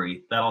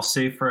story that I'll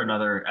save for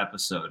another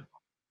episode.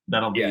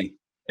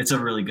 It's a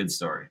really good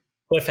story.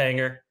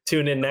 Cliffhanger.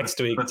 Tune in next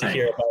week to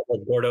hear about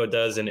what Gordo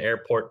does in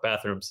airport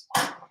bathrooms.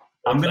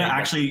 I'm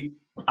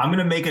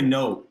gonna make a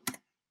note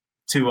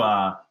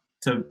to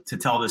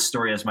tell this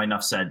story, as my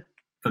enough said,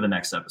 for the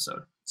next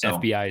episode. So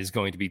FBI is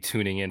going to be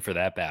tuning in for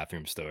that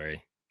bathroom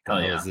story.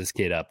 What is this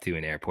kid up to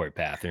in airport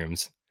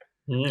bathrooms?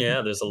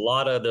 Yeah, there's a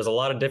lot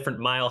of different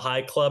Mile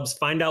High clubs.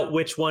 Find out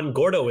which one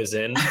Gordo is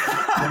in. All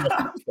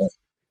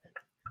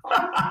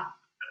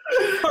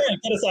right,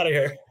 get us out of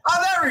here.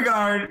 On that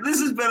regard, this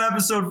has been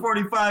episode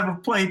 45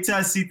 of Play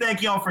Tessie.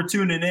 Thank you all for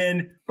tuning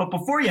in. But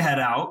before you head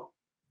out,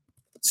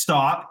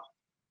 stop.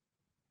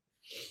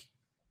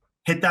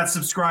 Hit that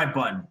subscribe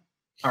button.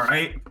 All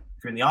right?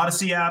 If you're in the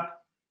Odyssey app,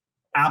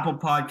 Apple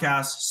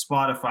Podcasts,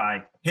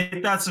 Spotify,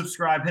 hit that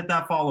subscribe, hit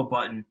that follow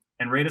button,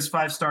 and rate us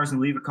 5 stars and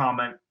leave a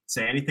comment.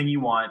 Say anything you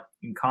want.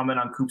 You can comment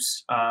on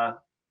Coop's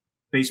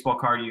baseball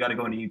card. You got to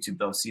go into YouTube,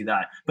 though, see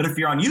that. But if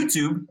you're on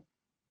YouTube,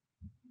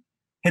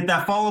 hit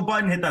that follow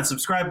button, hit that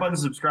subscribe button,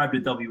 subscribe to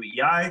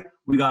WEI.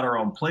 We got our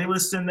own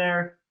playlist in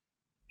there.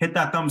 Hit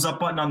that thumbs up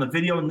button on the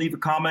video and leave a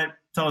comment.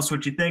 Tell us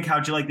what you think.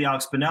 How'd you like the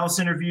Alex Binelas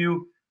interview?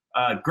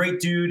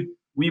 Great dude.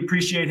 We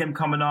appreciate him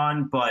coming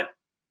on. But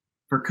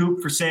for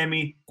Coop, for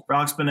Sammy, for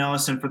Alex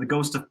Binelas, and for the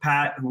ghost of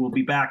Pat, who will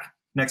be back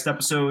next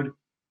episode,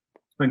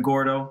 it's been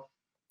Gordo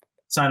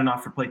signing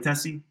off for Play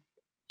Tessie.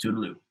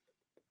 Toodaloo.